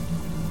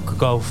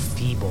go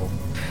feeble,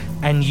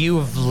 and you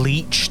have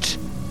leached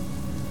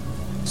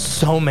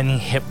so many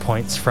hit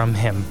points from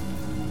him.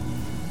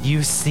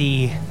 You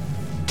see,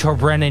 Tor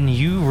Brennan,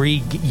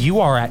 you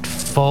are at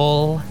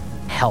full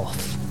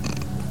health.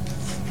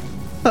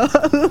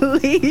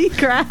 Holy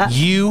crap.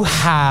 You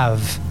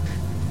have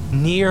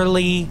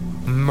nearly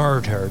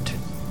murdered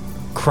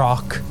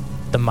Croc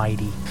the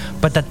Mighty,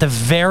 but at the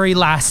very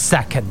last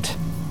second,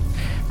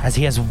 as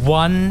he has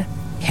one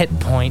hit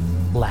point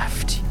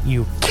left,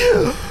 you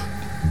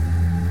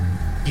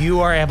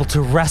are able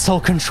to wrestle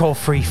control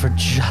free for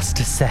just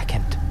a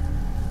second,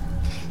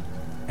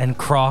 and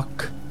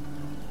Croc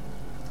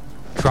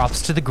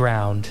drops to the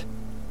ground,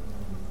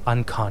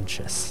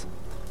 unconscious.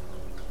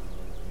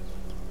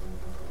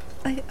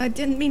 I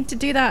didn't mean to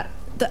do that.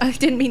 I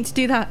didn't mean to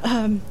do that.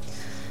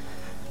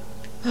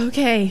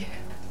 Okay.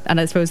 And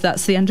I suppose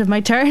that's the end of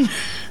my turn.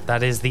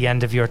 That is the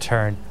end of your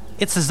turn.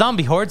 It's the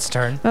zombie horde's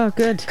turn. Oh,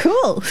 good.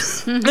 Cool.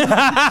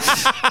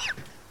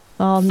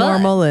 All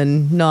normal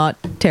and not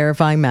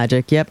terrifying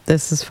magic. Yep,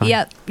 this is fine.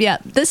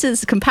 Yep. This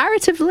is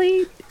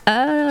comparatively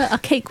a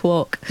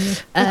cakewalk.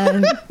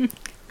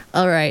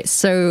 All right,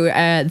 so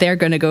they're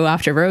going to go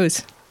after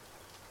Rose.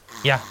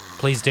 Yeah,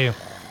 please do.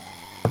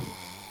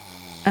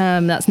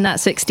 That's nat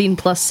 16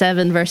 plus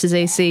 7 versus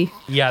AC.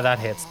 Yeah, that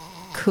hits.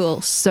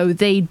 Cool. So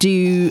they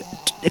do,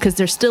 because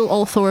they're still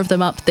all four of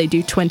them up, they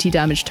do 20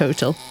 damage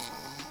total.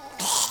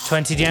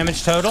 20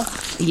 damage total?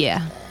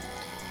 Yeah.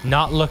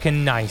 Not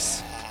looking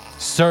nice.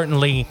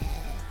 Certainly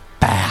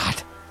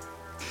bad.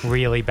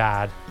 Really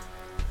bad.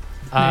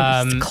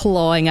 They're just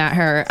clawing at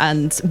her,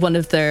 and one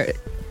of their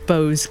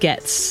bows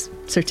gets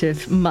sort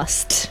of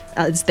mussed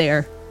as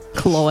they're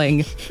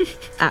clawing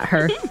at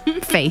her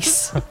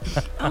face.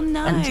 Oh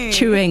no. And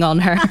chewing on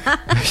her.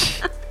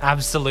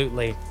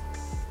 Absolutely.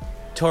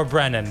 Tor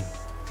Brennan,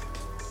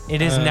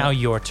 it is now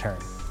your turn.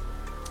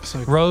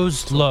 So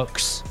Rose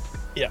looks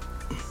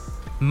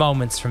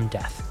moments from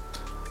death.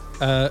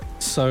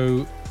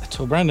 So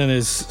Tor Brandon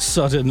is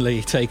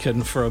suddenly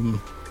taken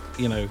from,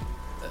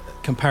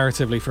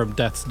 comparatively from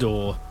death's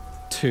door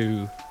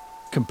to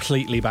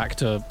completely back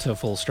to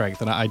full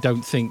strength. And I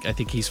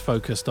think he's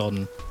focused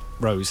on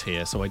Rose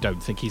here, so I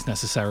don't think he's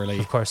necessarily.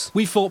 Of course.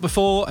 We fought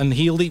before and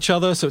healed each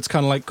other, so it's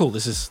kind of like, cool.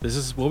 This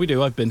is what we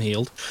do. I've been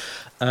healed.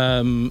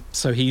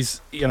 So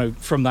he's,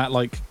 from that,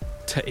 like,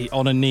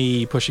 on a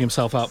knee, pushing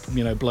himself up,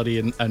 bloody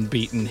and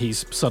beaten.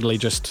 He's suddenly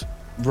just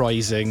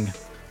rising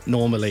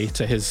normally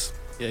to his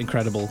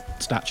incredible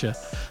stature.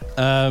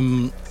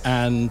 And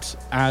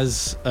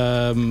as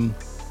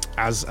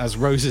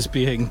Rose is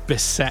being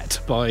beset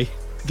by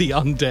the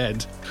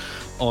undead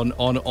on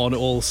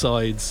all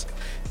sides,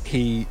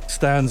 he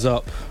stands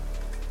up.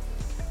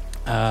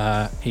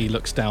 He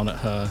looks down at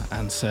her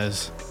and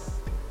says,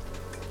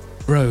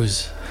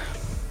 "Rose,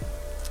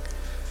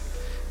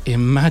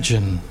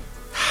 imagine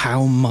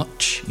how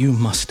much you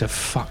must have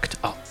fucked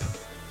up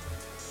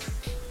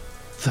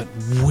that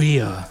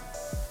we're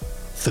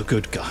the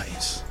good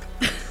guys."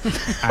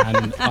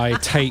 And I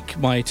take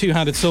my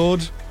two-handed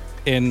sword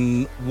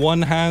in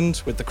one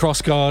hand with the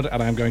crossguard,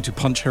 and I'm going to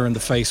punch her in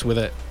the face with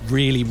it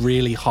really,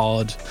 really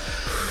hard.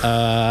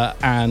 I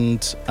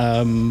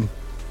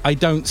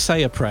don't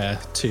say a prayer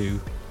to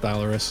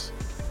Valorous,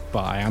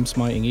 but I am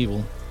smiting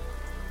evil.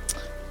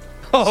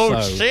 Oh,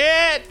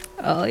 shit!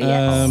 Oh,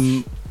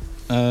 yes.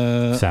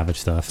 Savage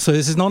stuff. So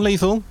this is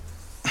non-lethal.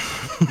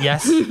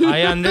 Yes,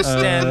 I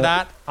understand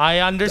that. I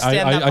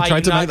understand that. I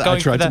tried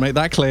to make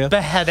that clear.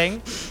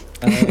 Beheading.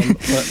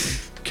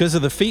 But because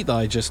of the feat that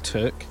I just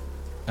took,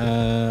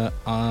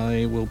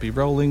 I will be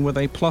rolling with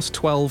a plus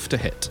 12 to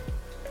hit.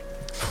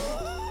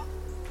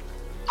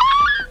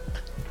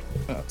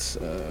 That's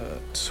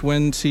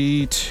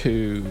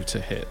 22 to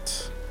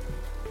hit.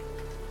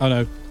 Oh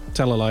no,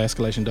 tell a lie,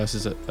 escalation dice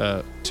is at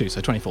 2,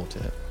 so 24 to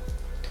hit.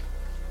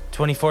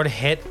 24 to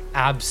hit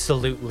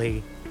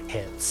absolutely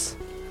hits.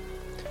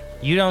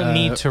 You don't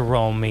need to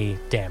roll me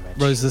damage.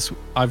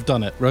 I've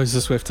done it. Rose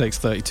the Swift takes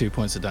 32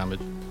 points of damage.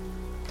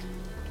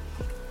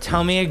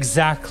 Tell me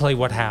exactly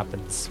what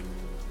happens.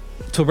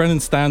 Brennan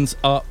stands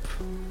up.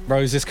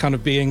 Rose is kind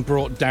of being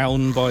brought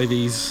down by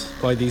these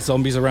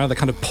zombies around. They're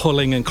kind of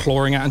pulling and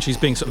clawing at her, and she's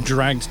being sort of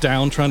dragged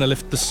down, trying to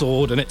lift the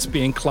sword, and it's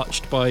being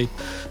clutched by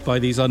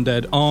these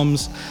undead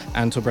arms.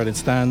 And Brennan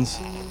stands,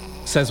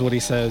 says what he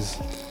says,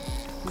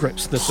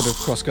 grips the sort of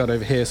crossguard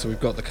over here, so we've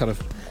got the kind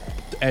of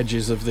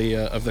edges of the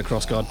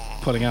crossguard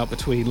pulling out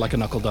between like a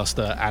knuckle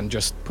duster, and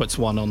just puts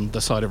one on the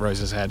side of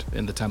Rose's head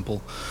in the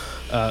temple,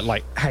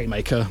 like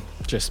haymaker,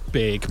 just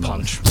big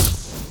punch.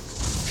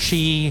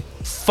 She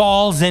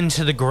falls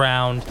into the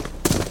ground,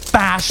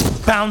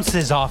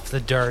 bounces off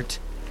the dirt,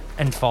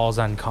 and falls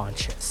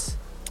unconscious.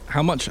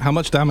 How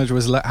much damage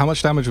was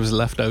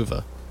left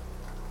over?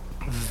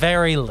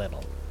 Very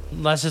little.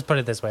 Let's just put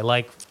it this way,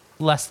 like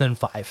less than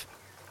 5.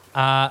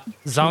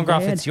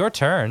 Zongroff, it's your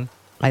turn.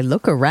 I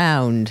look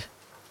around.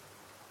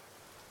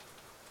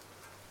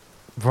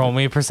 Roll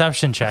me a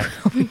perception check.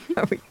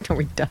 Are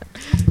we done?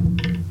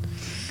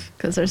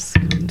 Because there's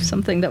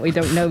something that we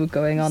don't know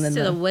going on in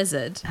Still the a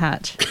wizard.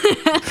 hatch.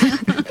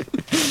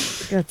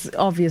 That's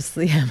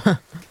obviously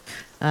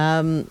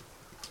Emma.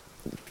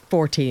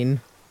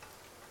 14.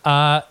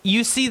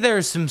 You see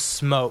there's some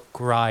smoke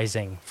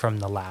rising from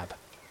the lab.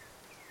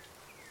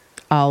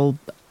 I'll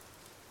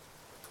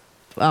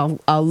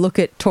look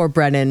at Tor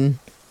Brennan,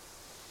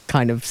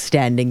 kind of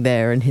standing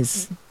there in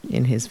his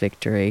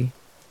victory.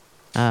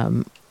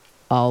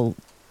 I'll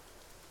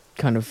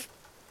kind of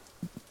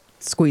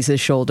squeeze his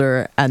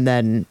shoulder and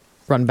then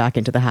run back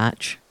into the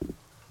hatch.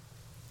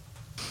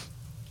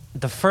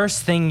 The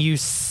first thing you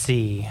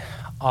see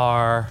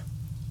are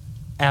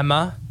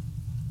Emma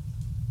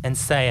and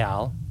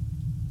Sayal.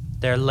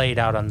 They're laid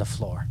out on the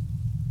floor.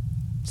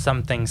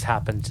 Something's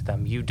happened to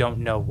them. You don't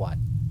know what.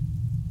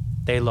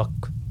 They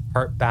look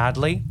hurt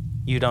badly.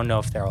 You don't know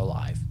if they're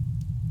alive.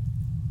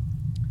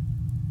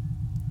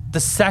 The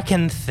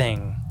second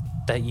thing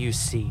that you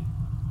see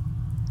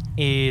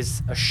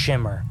is a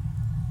shimmer,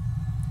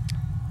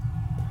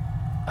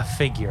 a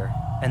figure,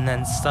 and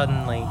then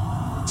suddenly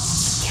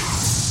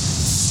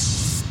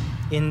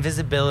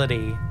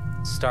invisibility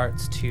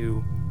starts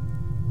to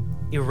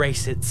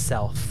erase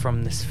itself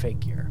from this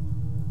figure.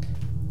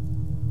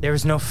 There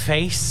is no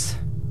face,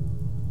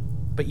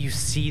 but you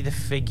see the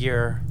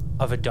figure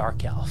of a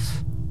dark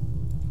elf.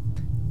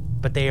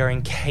 But they are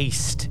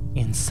encased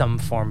in some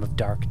form of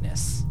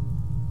darkness.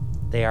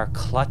 They are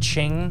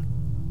clutching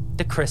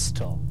the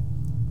crystal,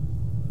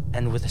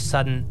 and with a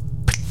sudden,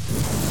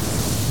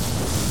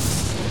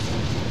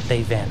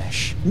 they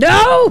vanish.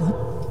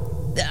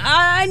 No!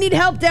 I need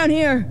help down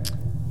here.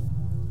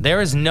 There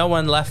is no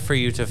one left for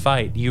you to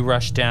fight. You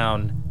rush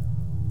down,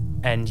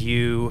 and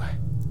you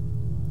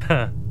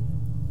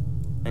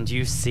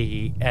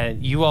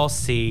all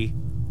see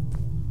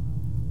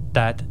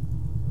that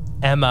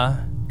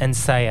Emma and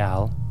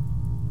Sayal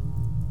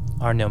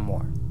are no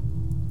more.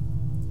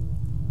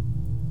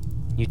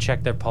 You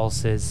check their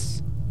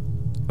pulses.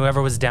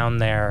 Whoever was down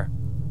there,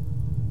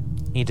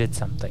 he did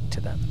something to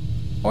them.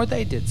 Or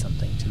they did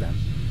something to them.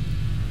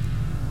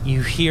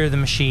 You hear the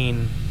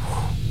machine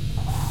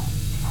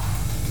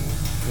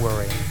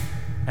whirring,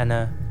 and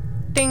a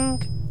ding.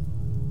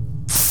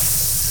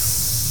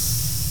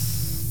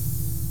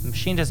 The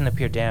machine doesn't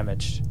appear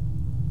damaged.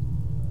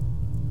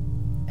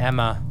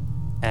 Emma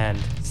and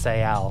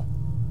Vael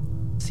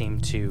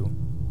seem to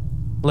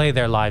lay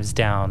their lives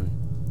down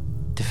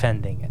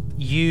defending it.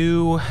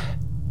 You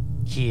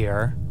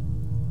hear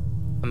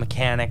a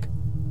mechanic,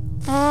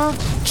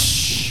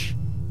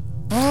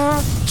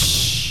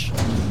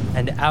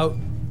 and out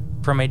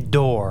from a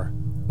door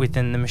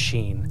within the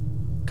machine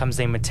comes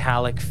a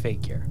metallic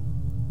figure.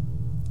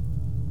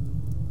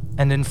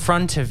 And in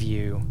front of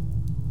you,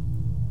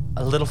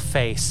 a little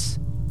face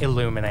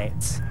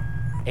illuminates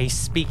a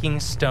speaking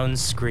stone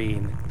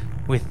screen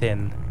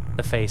within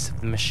the face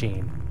of the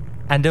machine.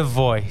 And a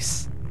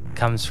voice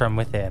comes from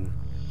within.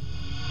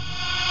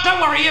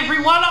 Don't worry,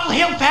 everyone, I'll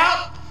help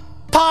out.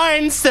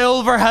 Pine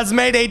Silver has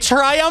made a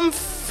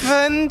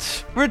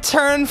triumphant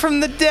return from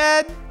the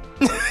dead.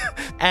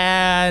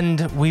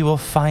 And we will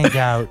find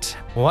out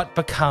what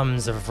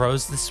becomes of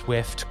Rose the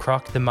Swift,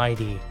 Croc the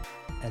Mighty,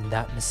 and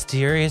that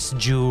mysterious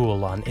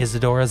jewel on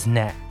Isadora's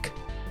neck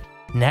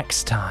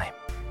next time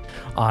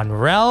on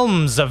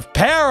Realms of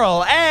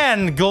Peril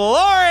and Glory!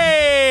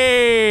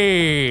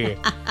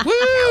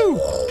 Woo!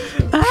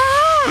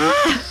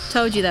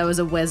 Told you that was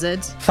a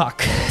wizard.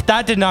 Fuck,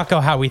 that did not go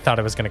how we thought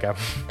it was gonna go.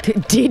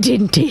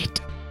 Didn't it?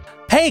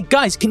 Hey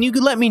guys, can you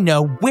let me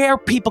know where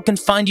people can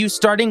find you,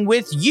 starting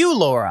with you,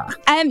 Laura?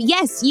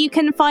 Yes, you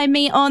can find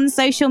me on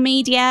social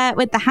media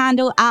with the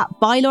handle at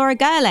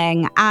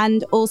 @bylauragirling,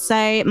 and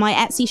also my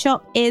Etsy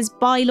shop is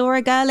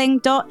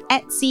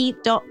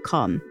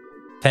bylauragirling.etsy.com.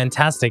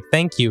 Fantastic,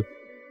 thank you.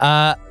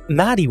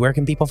 Maddie, where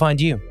can people find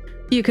you?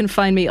 You can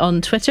find me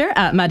on Twitter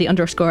at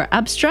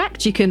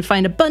Maddie_abstract. You can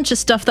find a bunch of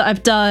stuff that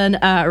I've done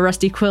at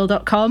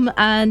rustyquill.com.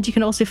 And you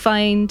can also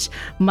find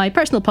my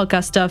personal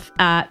podcast stuff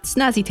at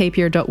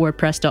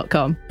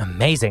snazzytapier.wordpress.com.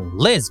 Amazing.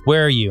 Liz,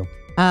 where are you?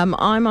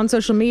 I'm on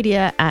social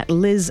media at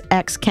Liz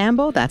X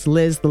Campbell. That's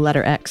Liz, the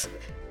letter X,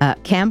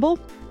 Campbell.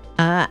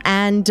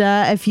 And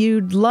if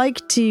you'd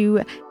like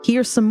to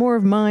hear some more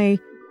of my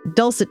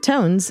dulcet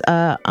tones,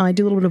 I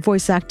do a little bit of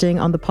voice acting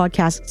on the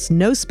podcast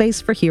No Space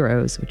for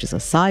Heroes, which is a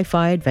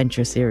sci-fi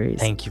adventure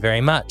series. Thank you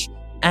very much.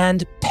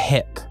 And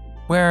Pip,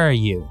 where are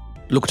you?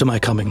 Look to my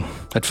coming,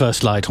 at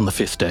first light on the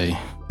 5th day.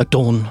 At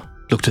dawn,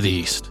 look to the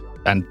east.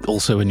 And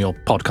also in your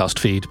podcast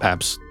feed,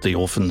 perhaps the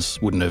Orphans,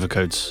 Wooden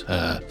Overcoats,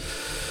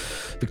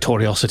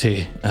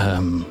 Victoriosity,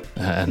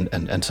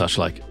 and such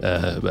like.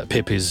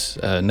 Pip is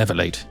never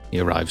late. He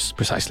arrives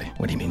precisely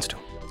when he means to.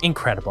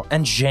 Incredible.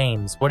 And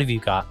James, what have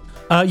you got?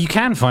 You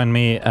can find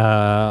me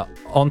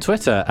on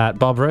Twitter at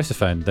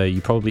Barbarosaphone, though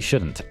you probably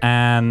shouldn't.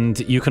 And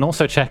you can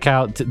also check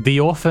out The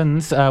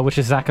Orphans, which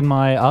is Zach and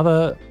my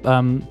other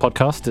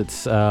podcast.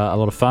 It's a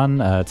lot of fun.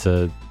 It's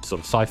a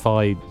sort of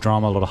sci-fi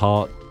drama, a lot of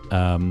heart.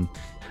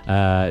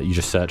 You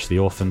just search The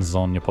Orphans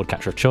on your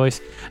podcatcher of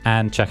choice,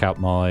 and check out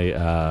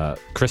my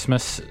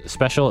Christmas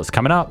special. It's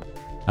coming up.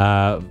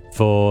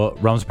 For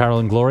Realms of Peril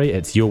and Glory,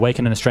 it's You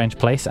Awaken in a Strange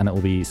Place, and it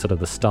will be sort of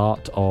the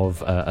start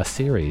of a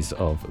series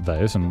of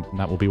those, and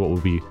that will be what will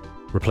be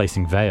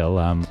replacing Vael.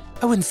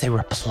 I wouldn't say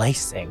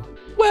replacing.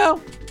 Well,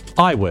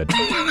 I would.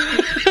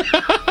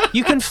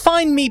 You can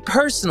find me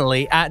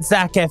personally at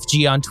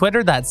ZachFG on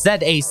Twitter. That's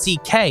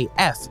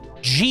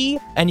ZACKFG.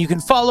 And you can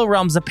follow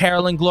Realms of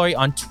Peril and Glory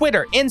on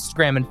Twitter,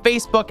 Instagram, and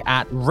Facebook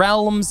at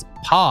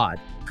RealmsPod.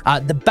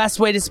 The best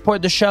way to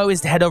support the show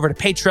is to head over to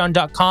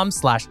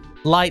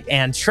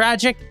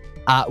patreon.com/lightandtragic,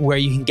 where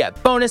you can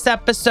get bonus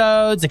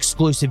episodes,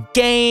 exclusive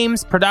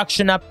games,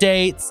 production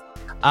updates,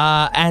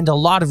 and a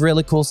lot of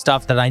really cool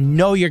stuff that I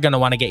know you're going to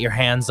want to get your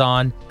hands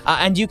on.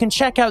 And you can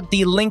check out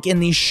the link in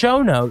the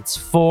show notes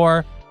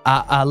for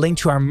a link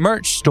to our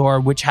merch store,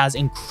 which has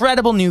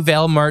incredible new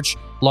Vael merch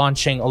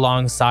launching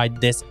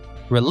alongside this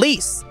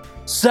release.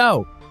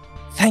 So,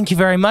 thank you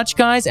very much,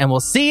 guys, and we'll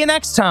see you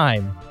next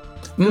time.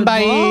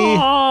 Bye.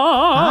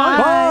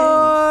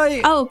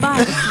 Bye. Oh,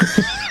 bye.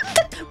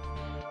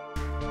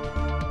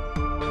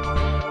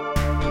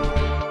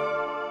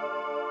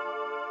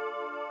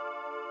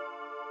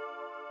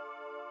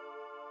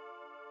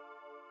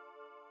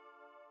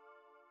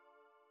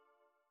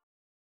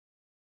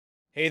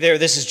 Hey there,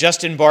 this is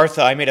Justin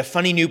Bartha. I made a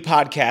funny new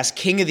podcast,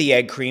 King of the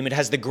Egg Cream. It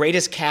has the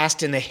greatest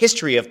cast in the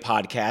history of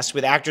podcasts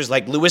with actors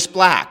like Louis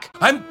Black.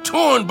 I'm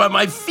torn by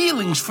my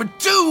feelings for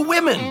two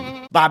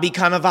women. Bobby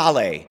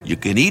Cannavale. You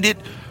can eat it,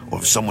 or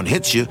if someone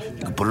hits you,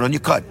 you can put it on your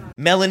cut.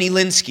 Melanie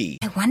Linsky.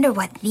 I wonder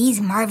what these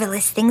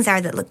marvelous things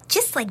are that look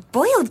just like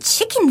boiled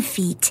chicken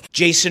feet.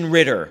 Jason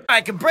Ritter. I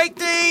can break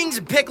things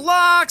and pick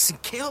locks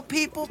and kill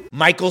people.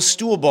 Michael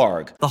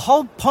Stuhlbarg. The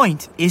whole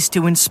point is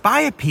to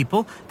inspire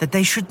people that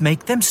they should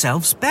make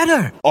themselves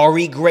better.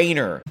 Ari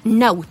Grainer.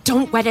 No,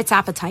 don't whet its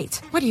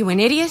appetite. What are you, an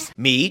idiot?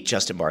 Me,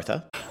 Justin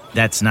Bartha.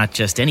 That's not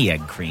just any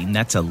egg cream,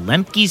 that's a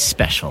Lemke's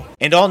special.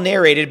 And all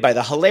narrated by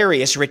the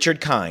hilarious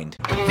Richard Kind.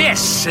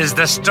 This is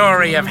the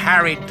story of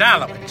Harry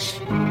Dalowitz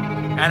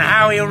and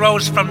how he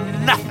rose from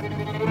nothing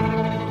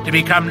to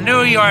become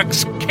New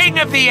York's King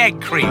of the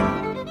Egg Cream.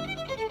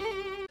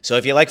 So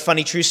if you like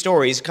funny true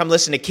stories, come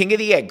listen to King of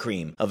the Egg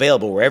Cream,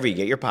 available wherever you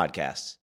get your podcasts.